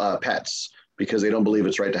kill pets because they don't believe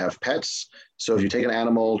it's right to have pets. So if you take an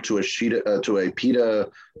animal to a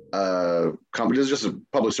PETA company, this is just a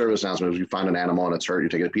public service announcement. If you find an animal and it's hurt, you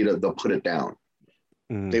take it to PETA, they'll put it down.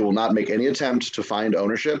 They will not make any attempt to find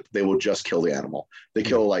ownership. They will just kill the animal. They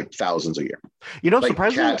kill like thousands a year. Like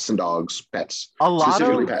surprisingly, cats and dogs, pets.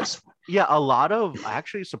 Specifically pets. Yeah,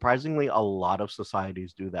 surprisingly, a lot of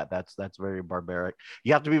societies do that. That's very barbaric.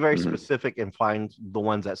 You have to be very specific and find the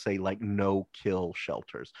ones that say like no kill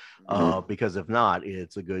shelters, because if not,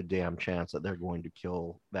 it's a good damn chance that they're going to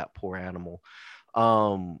kill that poor animal.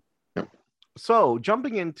 So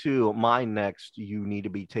jumping into my next, you need to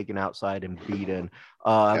be taken outside and beaten.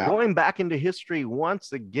 Going back into history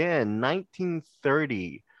once again,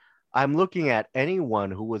 1930. I'm looking at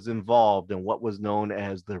anyone who was involved in what was known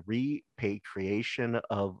as the repatriation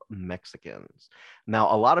of Mexicans.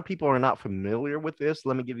 Now, a lot of people are not familiar with this.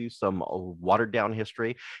 Let me give you some watered down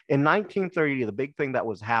history. In 1930, the big thing that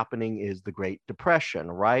was happening is the Great Depression,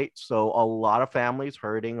 right? So a lot of families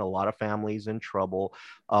hurting, a lot of families in trouble.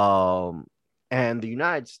 And the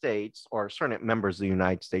United States, or certain members of the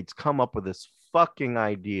United States, come up with this fucking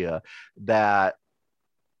idea that,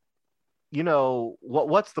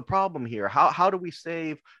 what's the problem here? How do we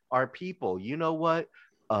save our people? You know what?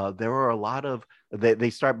 There were a lot of, they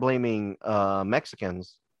start blaming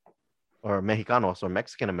Mexicans or Mexicanos or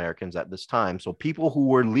Mexican Americans at this time. So people who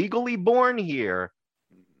were legally born here,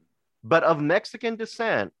 but of Mexican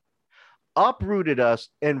descent, uprooted us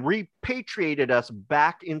and repatriated us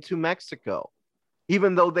back into Mexico,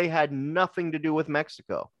 even though they had nothing to do with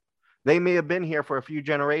Mexico. They may have been here for a few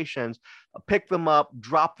generations, pick them up,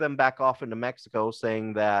 drop them back off into Mexico,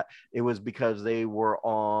 saying that it was because they were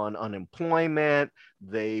on unemployment,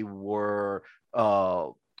 they were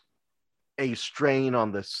a strain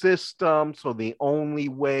on the system. So the only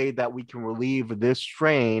way that we can relieve this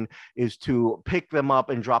strain is to pick them up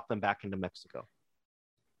and drop them back into Mexico.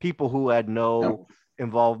 People who had no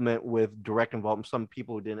involvement with direct involvement, some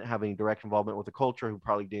people who didn't have any direct involvement with the culture, who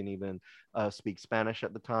probably didn't even speak Spanish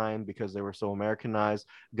at the time because they were so Americanized,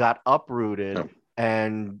 got uprooted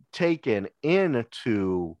and taken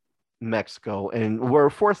into Mexico and were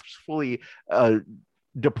forcefully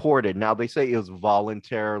deported. Now they say it was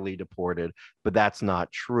voluntarily deported, but that's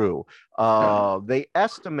not true. They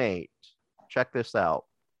estimate, check this out.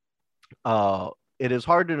 It is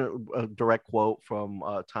hard to a direct quote from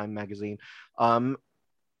Time magazine.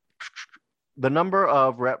 The number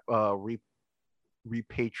of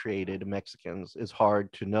repatriated Mexicans is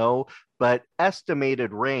hard to know, but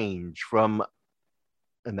estimated range from,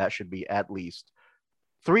 and that should be at least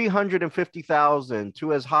 350,000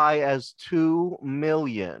 to as high as 2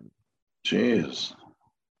 million. Jeez.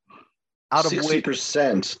 Out of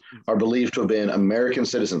 60% are believed to have been American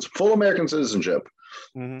citizens, full American citizenship.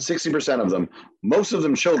 60% of them, most of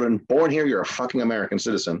them children, born here, you're a fucking American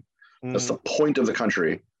citizen. That's the point of the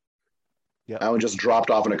country. Yeah. And just dropped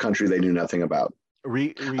off in a country they knew nothing about.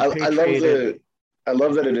 I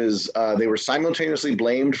love that it is, they were simultaneously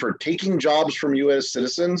blamed for taking jobs from U.S.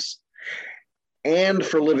 citizens and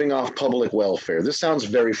for living off public welfare. This sounds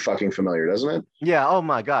very fucking familiar, doesn't it? Yeah. Oh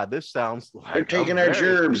my God. This sounds like they're taking our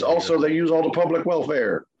gerbs. Also, they use all the public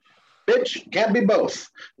welfare. Bitch, can't be both.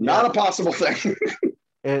 Not a possible thing.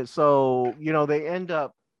 And so, you know, they end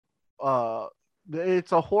up,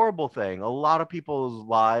 it's a horrible thing. A lot of people's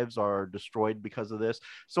lives are destroyed because of this.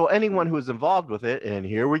 So anyone who is involved with it, and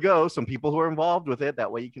here we go, some people who are involved with it,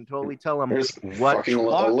 that way you can totally tell them what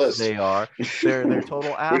list they are. They're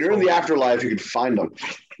total assholes. When you're in the afterlife, you can find them.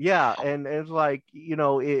 Yeah, and it's like, you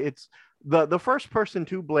know, it's the first person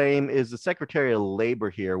to blame is the Secretary of Labor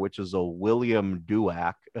here, which is a William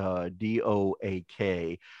Duak,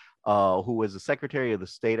 D-O-A-K. Who was the Secretary of the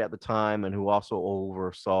State at the time and who also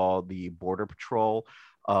oversaw the Border Patrol,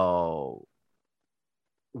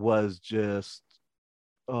 was just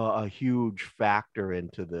a huge factor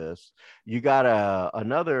into this. You got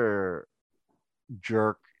another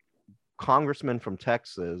jerk, congressman from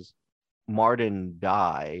Texas, Martin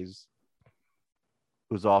Dies,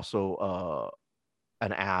 who's also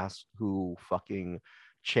an ass who fucking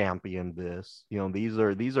championed this. You know,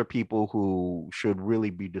 these are people who should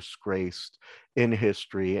really be disgraced in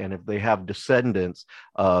history, and if they have descendants,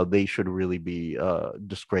 they should really be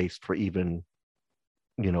disgraced for even,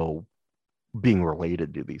 you know, being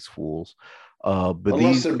related to these fools. But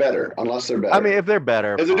unless they're better. I mean, if they're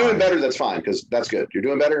better, if they're doing better, that's fine, because that's good. You're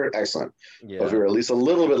doing better, excellent. Yeah. But if you're at least a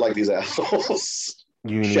little bit like these assholes,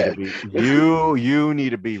 you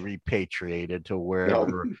need to be repatriated to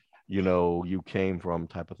wherever you know you came from,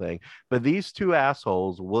 type of thing. But these two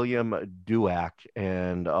assholes, William Duak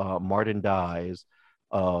and Martin Dies,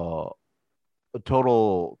 total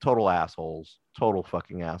assholes, total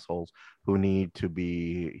fucking assholes who need to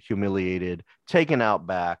be humiliated, taken out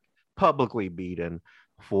back, publicly beaten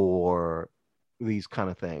for these kind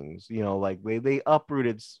of things. You know, like they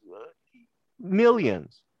uprooted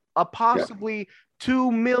millions, possibly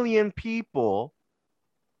 2 million people.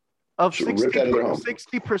 Of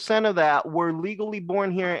 60% of that were legally born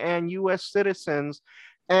here and U.S. citizens,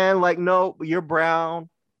 and like, no, you're brown,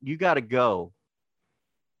 you got to go.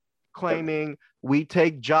 Claiming we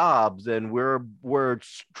take jobs and we're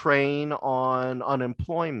trained on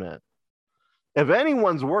unemployment. If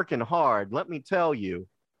anyone's working hard, let me tell you,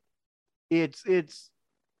 it's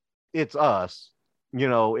us. You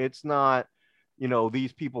know, it's not, you know,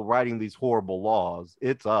 these people writing these horrible laws.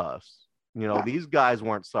 It's us. You know, these guys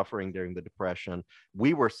weren't suffering during the Depression.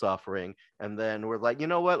 We were suffering, and then we're like, you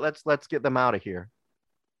know what? Let's get them out of here.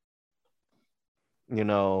 You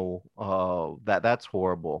know, that's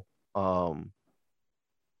horrible.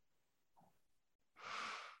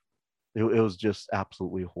 It was just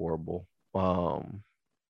absolutely horrible.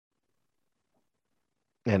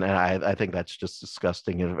 And I think that's just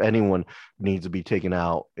disgusting. And if anyone needs to be taken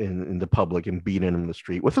out in the public and beaten in the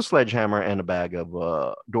street with a sledgehammer and a bag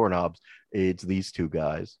of doorknobs, it's these two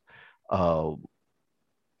guys. And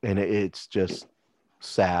it's just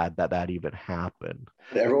sad that that even happened.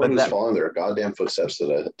 And everyone But who's that, following their goddamn footsteps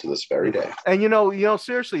to this very day. and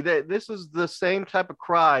seriously, this is the same type of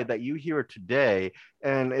cry that you hear today.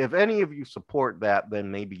 And if any of you support that,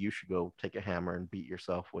 then maybe you should go take a hammer and beat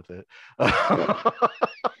yourself with it.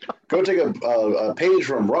 Go take a page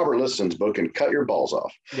from Robert Liston's book and cut your balls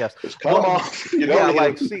off. Yes. Just cut them off. You know, yeah,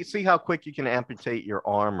 like see how quick you can amputate your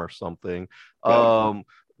arm or something. Right.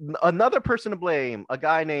 Another person to blame, a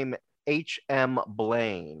guy named H.M.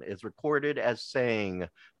 Blaine, is recorded as saying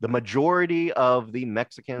the majority of the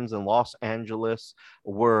Mexicans in Los Angeles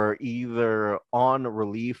were either on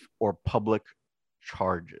relief or public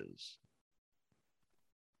charges.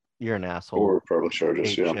 You're an asshole. Or public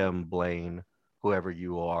charges, H.M. Yeah. Blaine, whoever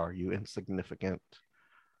you are, you insignificant.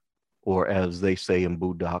 Or as they say in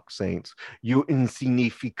Boondock Saints, you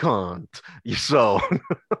insignificant. So,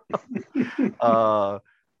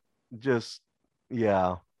 just,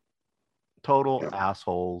 yeah. Total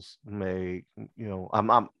assholes. I'm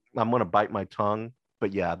gonna bite my tongue,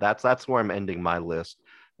 but yeah, that's where I'm ending my list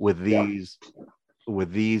with these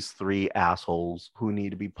three assholes who need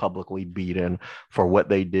to be publicly beaten for what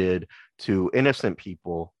they did to innocent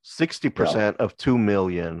people. 60% of 2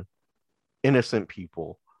 million innocent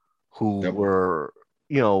people who were,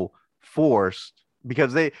 forced,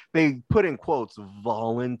 because they put in quotes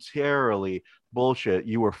voluntarily, bullshit,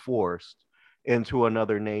 you were forced into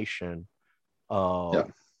another nation.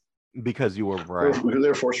 Because you were brown.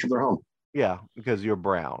 They're forced from their home. Yeah, because you're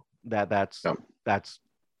brown. That's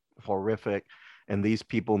horrific, and these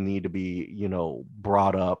people need to be,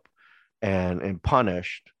 brought up and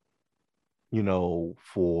punished, for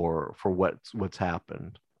what's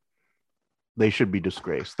happened. They should be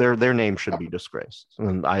disgraced. Their name should be disgraced,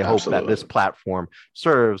 and I hope that this platform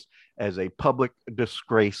serves as a public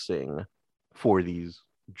disgracing for these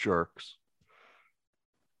jerks.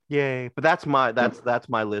 Yay. But that's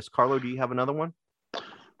my list. Carlo, do you have another one?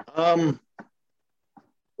 How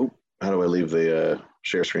do I leave the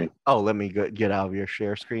share screen? Oh, let me get out of your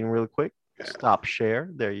share screen really quick. Stop share.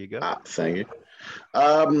 There you go. Thank you.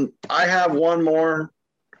 I have one more.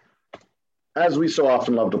 As we so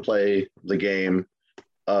often love to play the game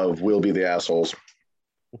of We'll Be the Assholes.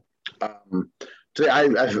 Today,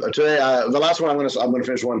 the last one I'm gonna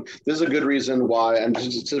finish one. This is a good reason why, and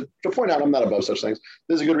to point out, I'm not above such things.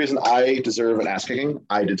 This is a good reason I deserve an ass kicking.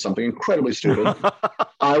 I did something incredibly stupid.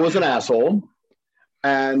 I was an asshole,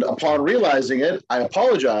 and upon realizing it, I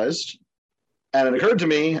apologized, and it occurred to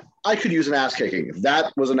me I could use an ass kicking.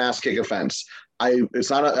 That was an ass kick offense. I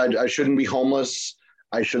shouldn't be homeless.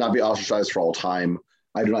 I should not be ostracized for all time.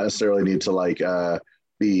 I do not necessarily need to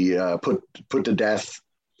be put to death.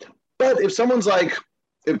 But if someone's like,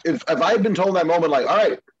 if I had been told in that moment, like, all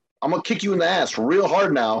right, I'm going to kick you in the ass real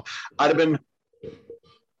hard now, I'd have been,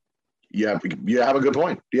 you have a good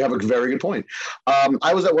point. You have a very good point.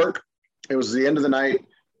 I was at work. It was the end of the night.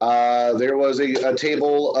 There was a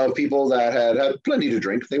table of people that had plenty to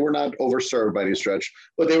drink. They were not overserved by any stretch,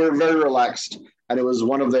 but they were very relaxed. And it was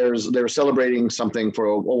one of theirs. They were celebrating something for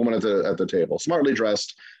a woman at the table, smartly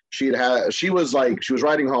dressed. She was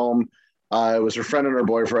riding home. It was her friend and her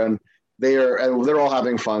boyfriend. They're all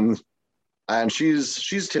having fun, and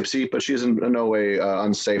she's tipsy, but she's in no way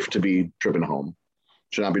unsafe to be driven home.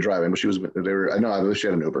 Should not be driving, but I know she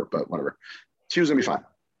had an Uber, but whatever. She was gonna be fine.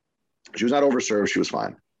 She was not overserved. She was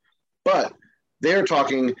fine. But they're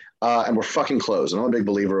talking, and we're fucking closed. And I'm a big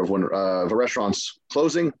believer of when if a restaurant's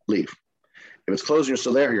closing, leave. If it's closed and you're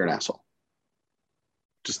still there, you're an asshole.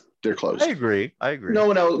 Just they're closed. I agree.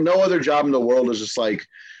 No other job in the world is just like,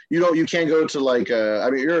 you can't go to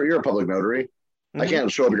you're a public notary. Mm-hmm. I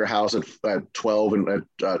can't show up at your house at 12 and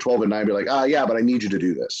at 12 and 9 and be like, yeah, but I need you to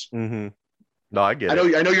do this. Mm-hmm. No, I get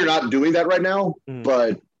it. I know you're not doing that right now,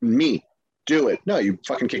 but do it. No, you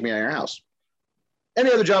fucking kick me out of your house.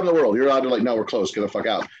 Any other job in the world, you're allowed to no, we're closed, get the fuck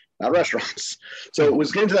out. Not restaurants. So it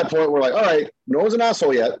was getting to that point where all right, no one's an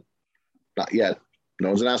asshole yet. Not yet. No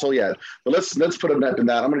one's an asshole yet. But let's put a net in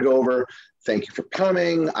that. I'm going to go over. Thank you for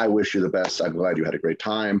coming. I wish you the best. I'm glad you had a great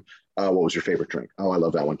time. What was your favorite drink? Oh, I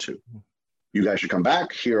love that one too. You guys should come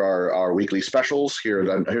back. Here are our weekly specials.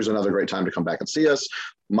 Here's another great time to come back and see us.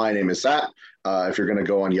 My name is Zach. If you're going to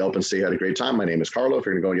go on Yelp and say you had a great time, my name is Carlo. If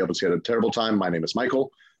you're going to go on Yelp and say you had a terrible time, my name is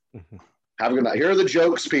Michael. Have a good night. Here are the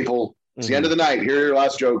jokes, people. It's the end of the night. Here are your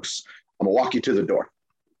last jokes. I'm going to walk you to the door.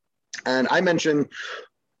 And I mentioned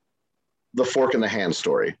the fork in the hand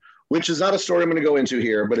story, which is not a story I'm going to go into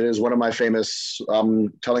here, but it is one of my famous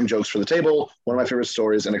telling jokes for the table, one of my favorite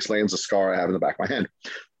stories, and explains the scar I have in the back of my hand.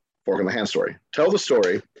 Fork in the hand story. Tell the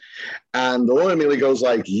story, and the woman immediately goes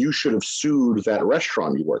like, you should have sued that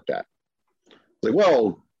restaurant you worked at. Like,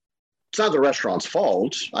 well, it's not the restaurant's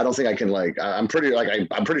fault. I don't think I can I'm pretty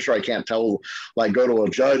sure I can't tell, go to a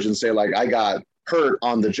judge and say I got hurt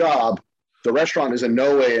on the job. The restaurant is in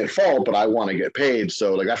no way at fault, but I want to get paid.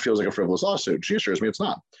 So that feels like a frivolous lawsuit. She assures me it's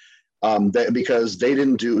not. Because they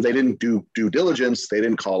didn't do due diligence. They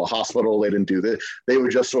didn't call a hospital. They didn't do that. They were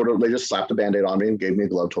just they just slapped a Band-Aid on me and gave me a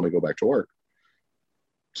glove, told me to go back to work.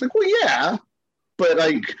 It's well, yeah, but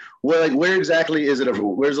where exactly is it?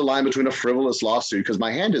 Where's the line between a frivolous lawsuit? Because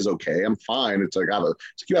my hand is okay, I'm fine. It's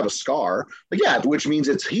you have a scar, yeah, which means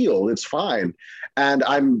it's healed, it's fine. And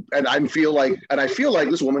I feel like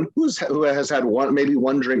this woman who has had maybe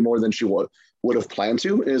one drink more than she would have planned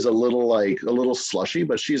to is a little slushy,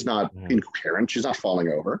 but she's not incoherent. She's not falling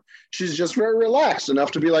over. She's just very relaxed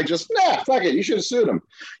enough to be fuck it. You should have sued him.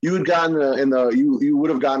 You would gotten you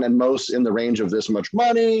would have gotten at most in the range of this much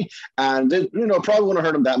money, and probably wouldn't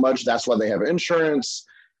hurt him that much. That's why they have insurance.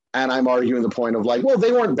 And I'm arguing the point of well,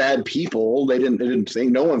 they weren't bad people. They didn't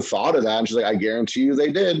think, no one thought of that. And she's I guarantee you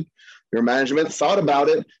they did. Your management thought about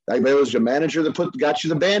it. It was your manager that got you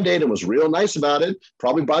the Band-Aid and was real nice about it.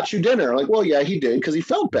 Probably bought you dinner. Well, yeah, he did because he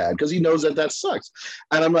felt bad because he knows that sucks.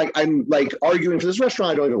 And I'm arguing for this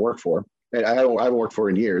restaurant I don't even work for. I haven't worked for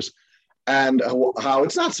in years. And how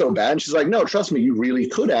it's not so bad. And she's no, trust me, you really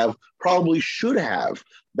could have, probably should have.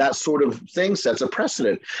 That sort of thing sets a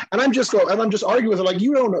precedent. And I'm just arguing with her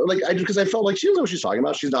you don't know, because I felt she doesn't know what she's talking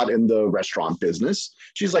about. She's not in the restaurant business.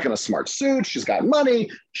 She's in a smart suit. She's got money.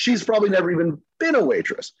 She's probably never even been a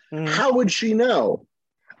waitress. How would she know?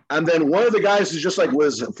 And then one of the guys is just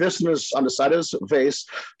was fist on the side of his face,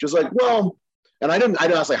 just well. And I didn't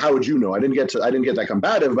ask how would you know? I didn't get that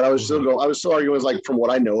combative, but I was still arguing from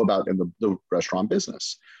what I know about in the restaurant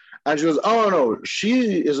business. And she goes, oh no,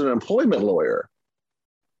 she is an employment lawyer.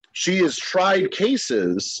 She has tried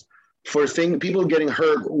cases for people getting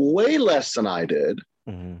hurt way less than I did,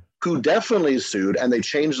 who definitely sued, and they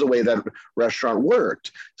changed the way that restaurant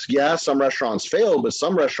worked. So yeah, some restaurants failed, but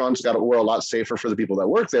some restaurants were a lot safer for the people that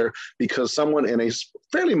work there because someone in a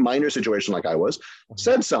fairly minor situation like I was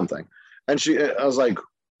said something. And I was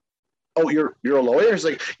oh, you're a lawyer? He's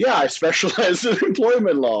yeah, I specialize in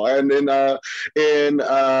employment law and in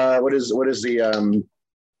what is the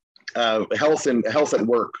health at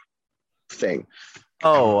work thing.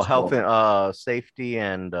 Health and safety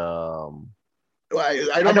and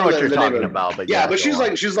I don't know what you're talking about, but yeah, but she's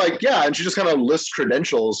yeah, and she just kind of lists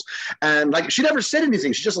credentials, and she never said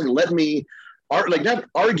anything. She just let me not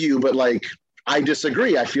argue, but I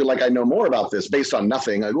disagree. I feel I know more about this based on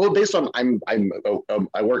nothing. Well, based on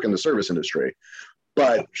I work in the service industry,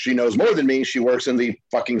 but she knows more than me. She works in the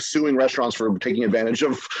fucking suing restaurants for taking advantage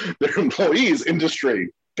of their employees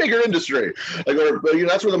industry. Bigger industry,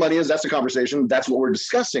 that's where the money is. That's the conversation. That's what we're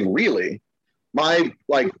discussing. Really, my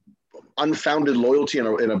unfounded loyalty in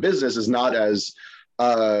a business is not as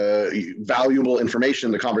valuable information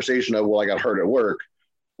in the conversation of I got hurt at work.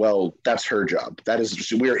 Well, that's her job. That is,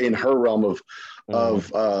 we're in her realm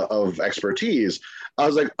of expertise. I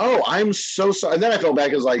was oh, I'm so sorry. And then I felt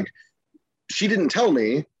back as she didn't tell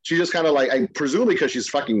me. She just kind of I presume because she's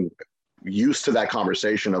fucking used to that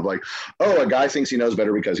conversation of oh, a guy thinks he knows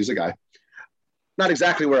better because he's a guy. Not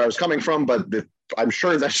exactly where I was coming from, but I'm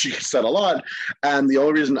sure that she said a lot. And the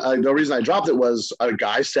reason I dropped it was a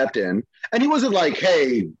guy stepped in, and he wasn't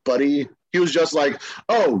hey, buddy. He was just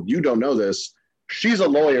oh, you don't know this. She's a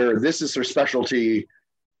lawyer. This is her specialty.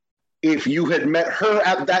 If you had met her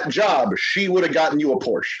at that job, she would have gotten you a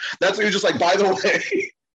Porsche. That's what he was just by the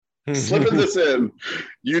way. Slipping this in.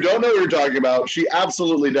 You don't know what you're talking about. She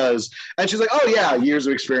absolutely does. And she's oh yeah, years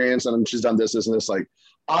of experience, and she's done this and this.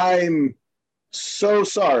 I'm so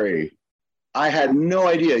sorry. I had no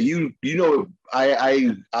idea.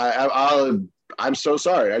 I'm so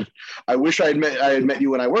sorry. I wish I had met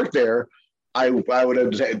you when I worked there. I would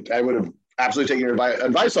have absolutely taken your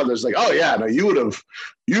advice on this. Oh yeah, no, you would have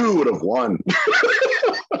won.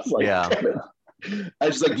 I was yeah. I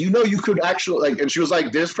was you could actually and she was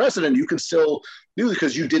there's precedent. You could still do it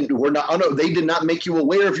because you didn't. They did not make you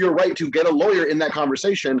aware of your right to get a lawyer in that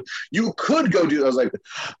conversation. You could go do. I was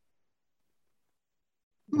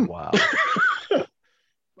wow.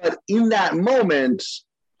 But in that moment,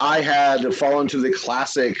 I had fallen to the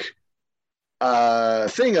classic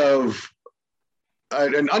thing of.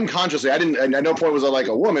 And unconsciously, I didn't. And at no point was I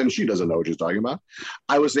a woman. She doesn't know what she's talking about.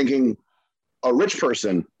 I was thinking. A rich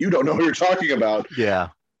person, you don't know what you're talking about. Yeah.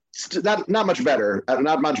 Not much better.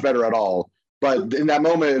 Not much better at all. But in that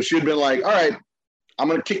moment, if she had been all right, I'm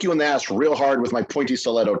going to kick you in the ass real hard with my pointy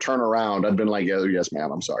stiletto, turn around, I'd been yes,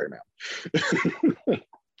 ma'am. I'm sorry, ma'am.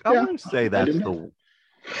 I wouldn't say that's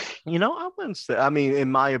I wouldn't say. I mean,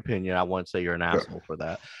 in my opinion, I wouldn't say you're an Sure. asshole for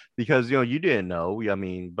that because you didn't know. I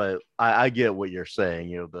mean, but I get what you're saying.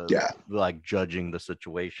 The Yeah, like judging the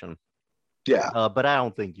situation. yeah. But I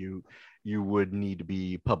don't think you would need to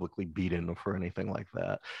be publicly beaten for anything like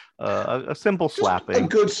that. A simple Just a slapping,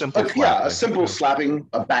 good, simple yeah, a slapping. simple slapping,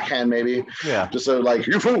 a backhand maybe. Yeah. Just so like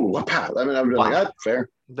you fool, a pat. I mean, I'm like, Wow. ah, fair.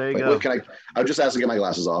 There you Like, go. what can I? I would just ask to get my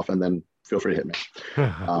glasses off, and then feel free to hit me.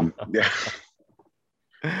 Yeah,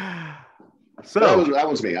 that So, was that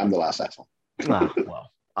one's me. I'm the last asshole.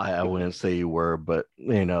 well, I wouldn't say you were, but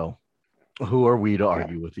who are we to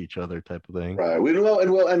argue with each other type of thing. Right. We know,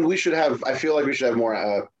 and we should have. I feel like we should have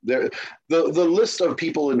more. There, the list of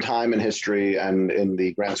people in time and history, and in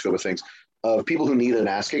the grand scope of things, of people who need an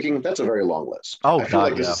ass kicking. That's a very long list. Oh I feel God,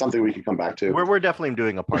 like this yeah. is something we can come back to. We're definitely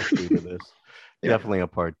doing a part 2 to this. Yeah. Definitely a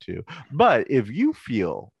part 2. But if you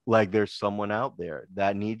feel like there's someone out there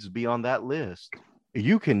that needs to be on that list,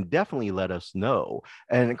 you can definitely let us know.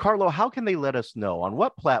 And Carlo, how can they let us know? On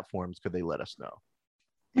what platforms could they let us know?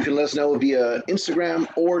 You can let us know via Instagram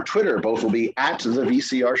or Twitter. Both will be at the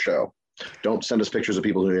VCR Show. Don't send us pictures of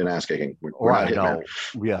people who need an ass kicking. We're not hitmen.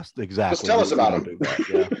 Yes, exactly. Just tell us about them.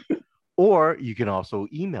 Yeah. Or you can also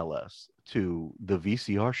email us to the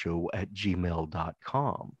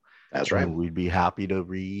vcrshow@gmail.com. That's right. And we'd be happy to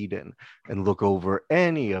read and look over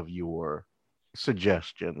any of your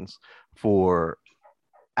suggestions for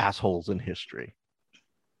assholes in history.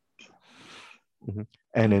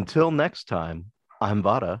 And until next time, I'm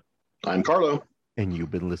Vada. I'm Carlo. And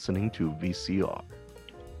you've been listening to VCR.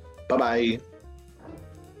 Bye-bye.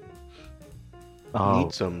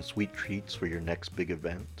 Need some sweet treats for your next big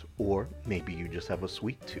event? Or maybe you just have a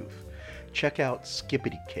sweet tooth. Check out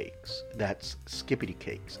Skippity Cakes. That's Skippity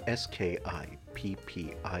Cakes,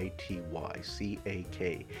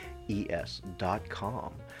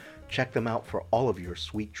 SKIPPITYCAKES.com. Check them out for all of your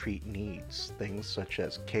sweet treat needs, things such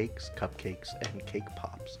as cakes, cupcakes, and cake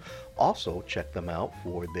pops. Also, check them out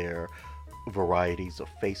for their varieties of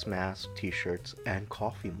face masks, t-shirts, and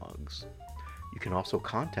coffee mugs. You can also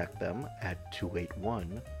contact them at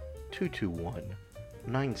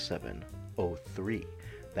 281-221-9703.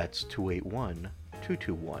 That's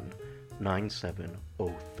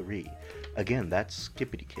 281-221-9703. Again, that's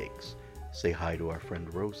Skippity Cakes. Say hi to our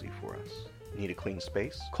friend Rosie for us. Need a clean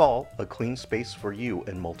space? Call A Clean Space for You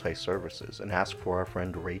in Multi-Services and ask for our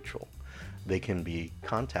friend Rachel. They can be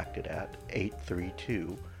contacted at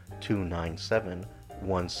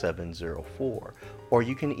 832-297-1704, or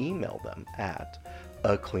you can email them at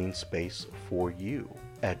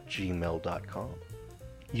acleanspaceforyou@gmail.com.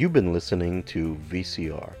 You've been listening to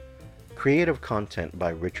VCR, creative content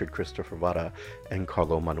by Richard Christopher Vada and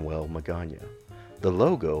Carlo Manuel Magana. The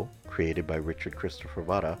logo created by Richard Christopher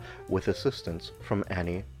Vada with assistance from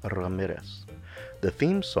Annie Ramirez. The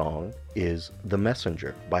theme song is The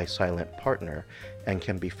Messenger by Silent Partner and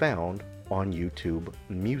can be found on YouTube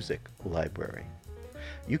Music Library.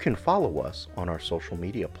 You can follow us on our social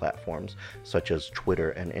media platforms such as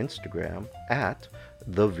Twitter and Instagram at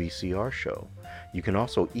The VCR Show. You can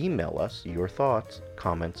also email us your thoughts,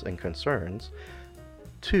 comments, and concerns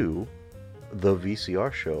to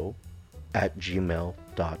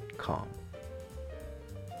thevcrshow@gmail.com.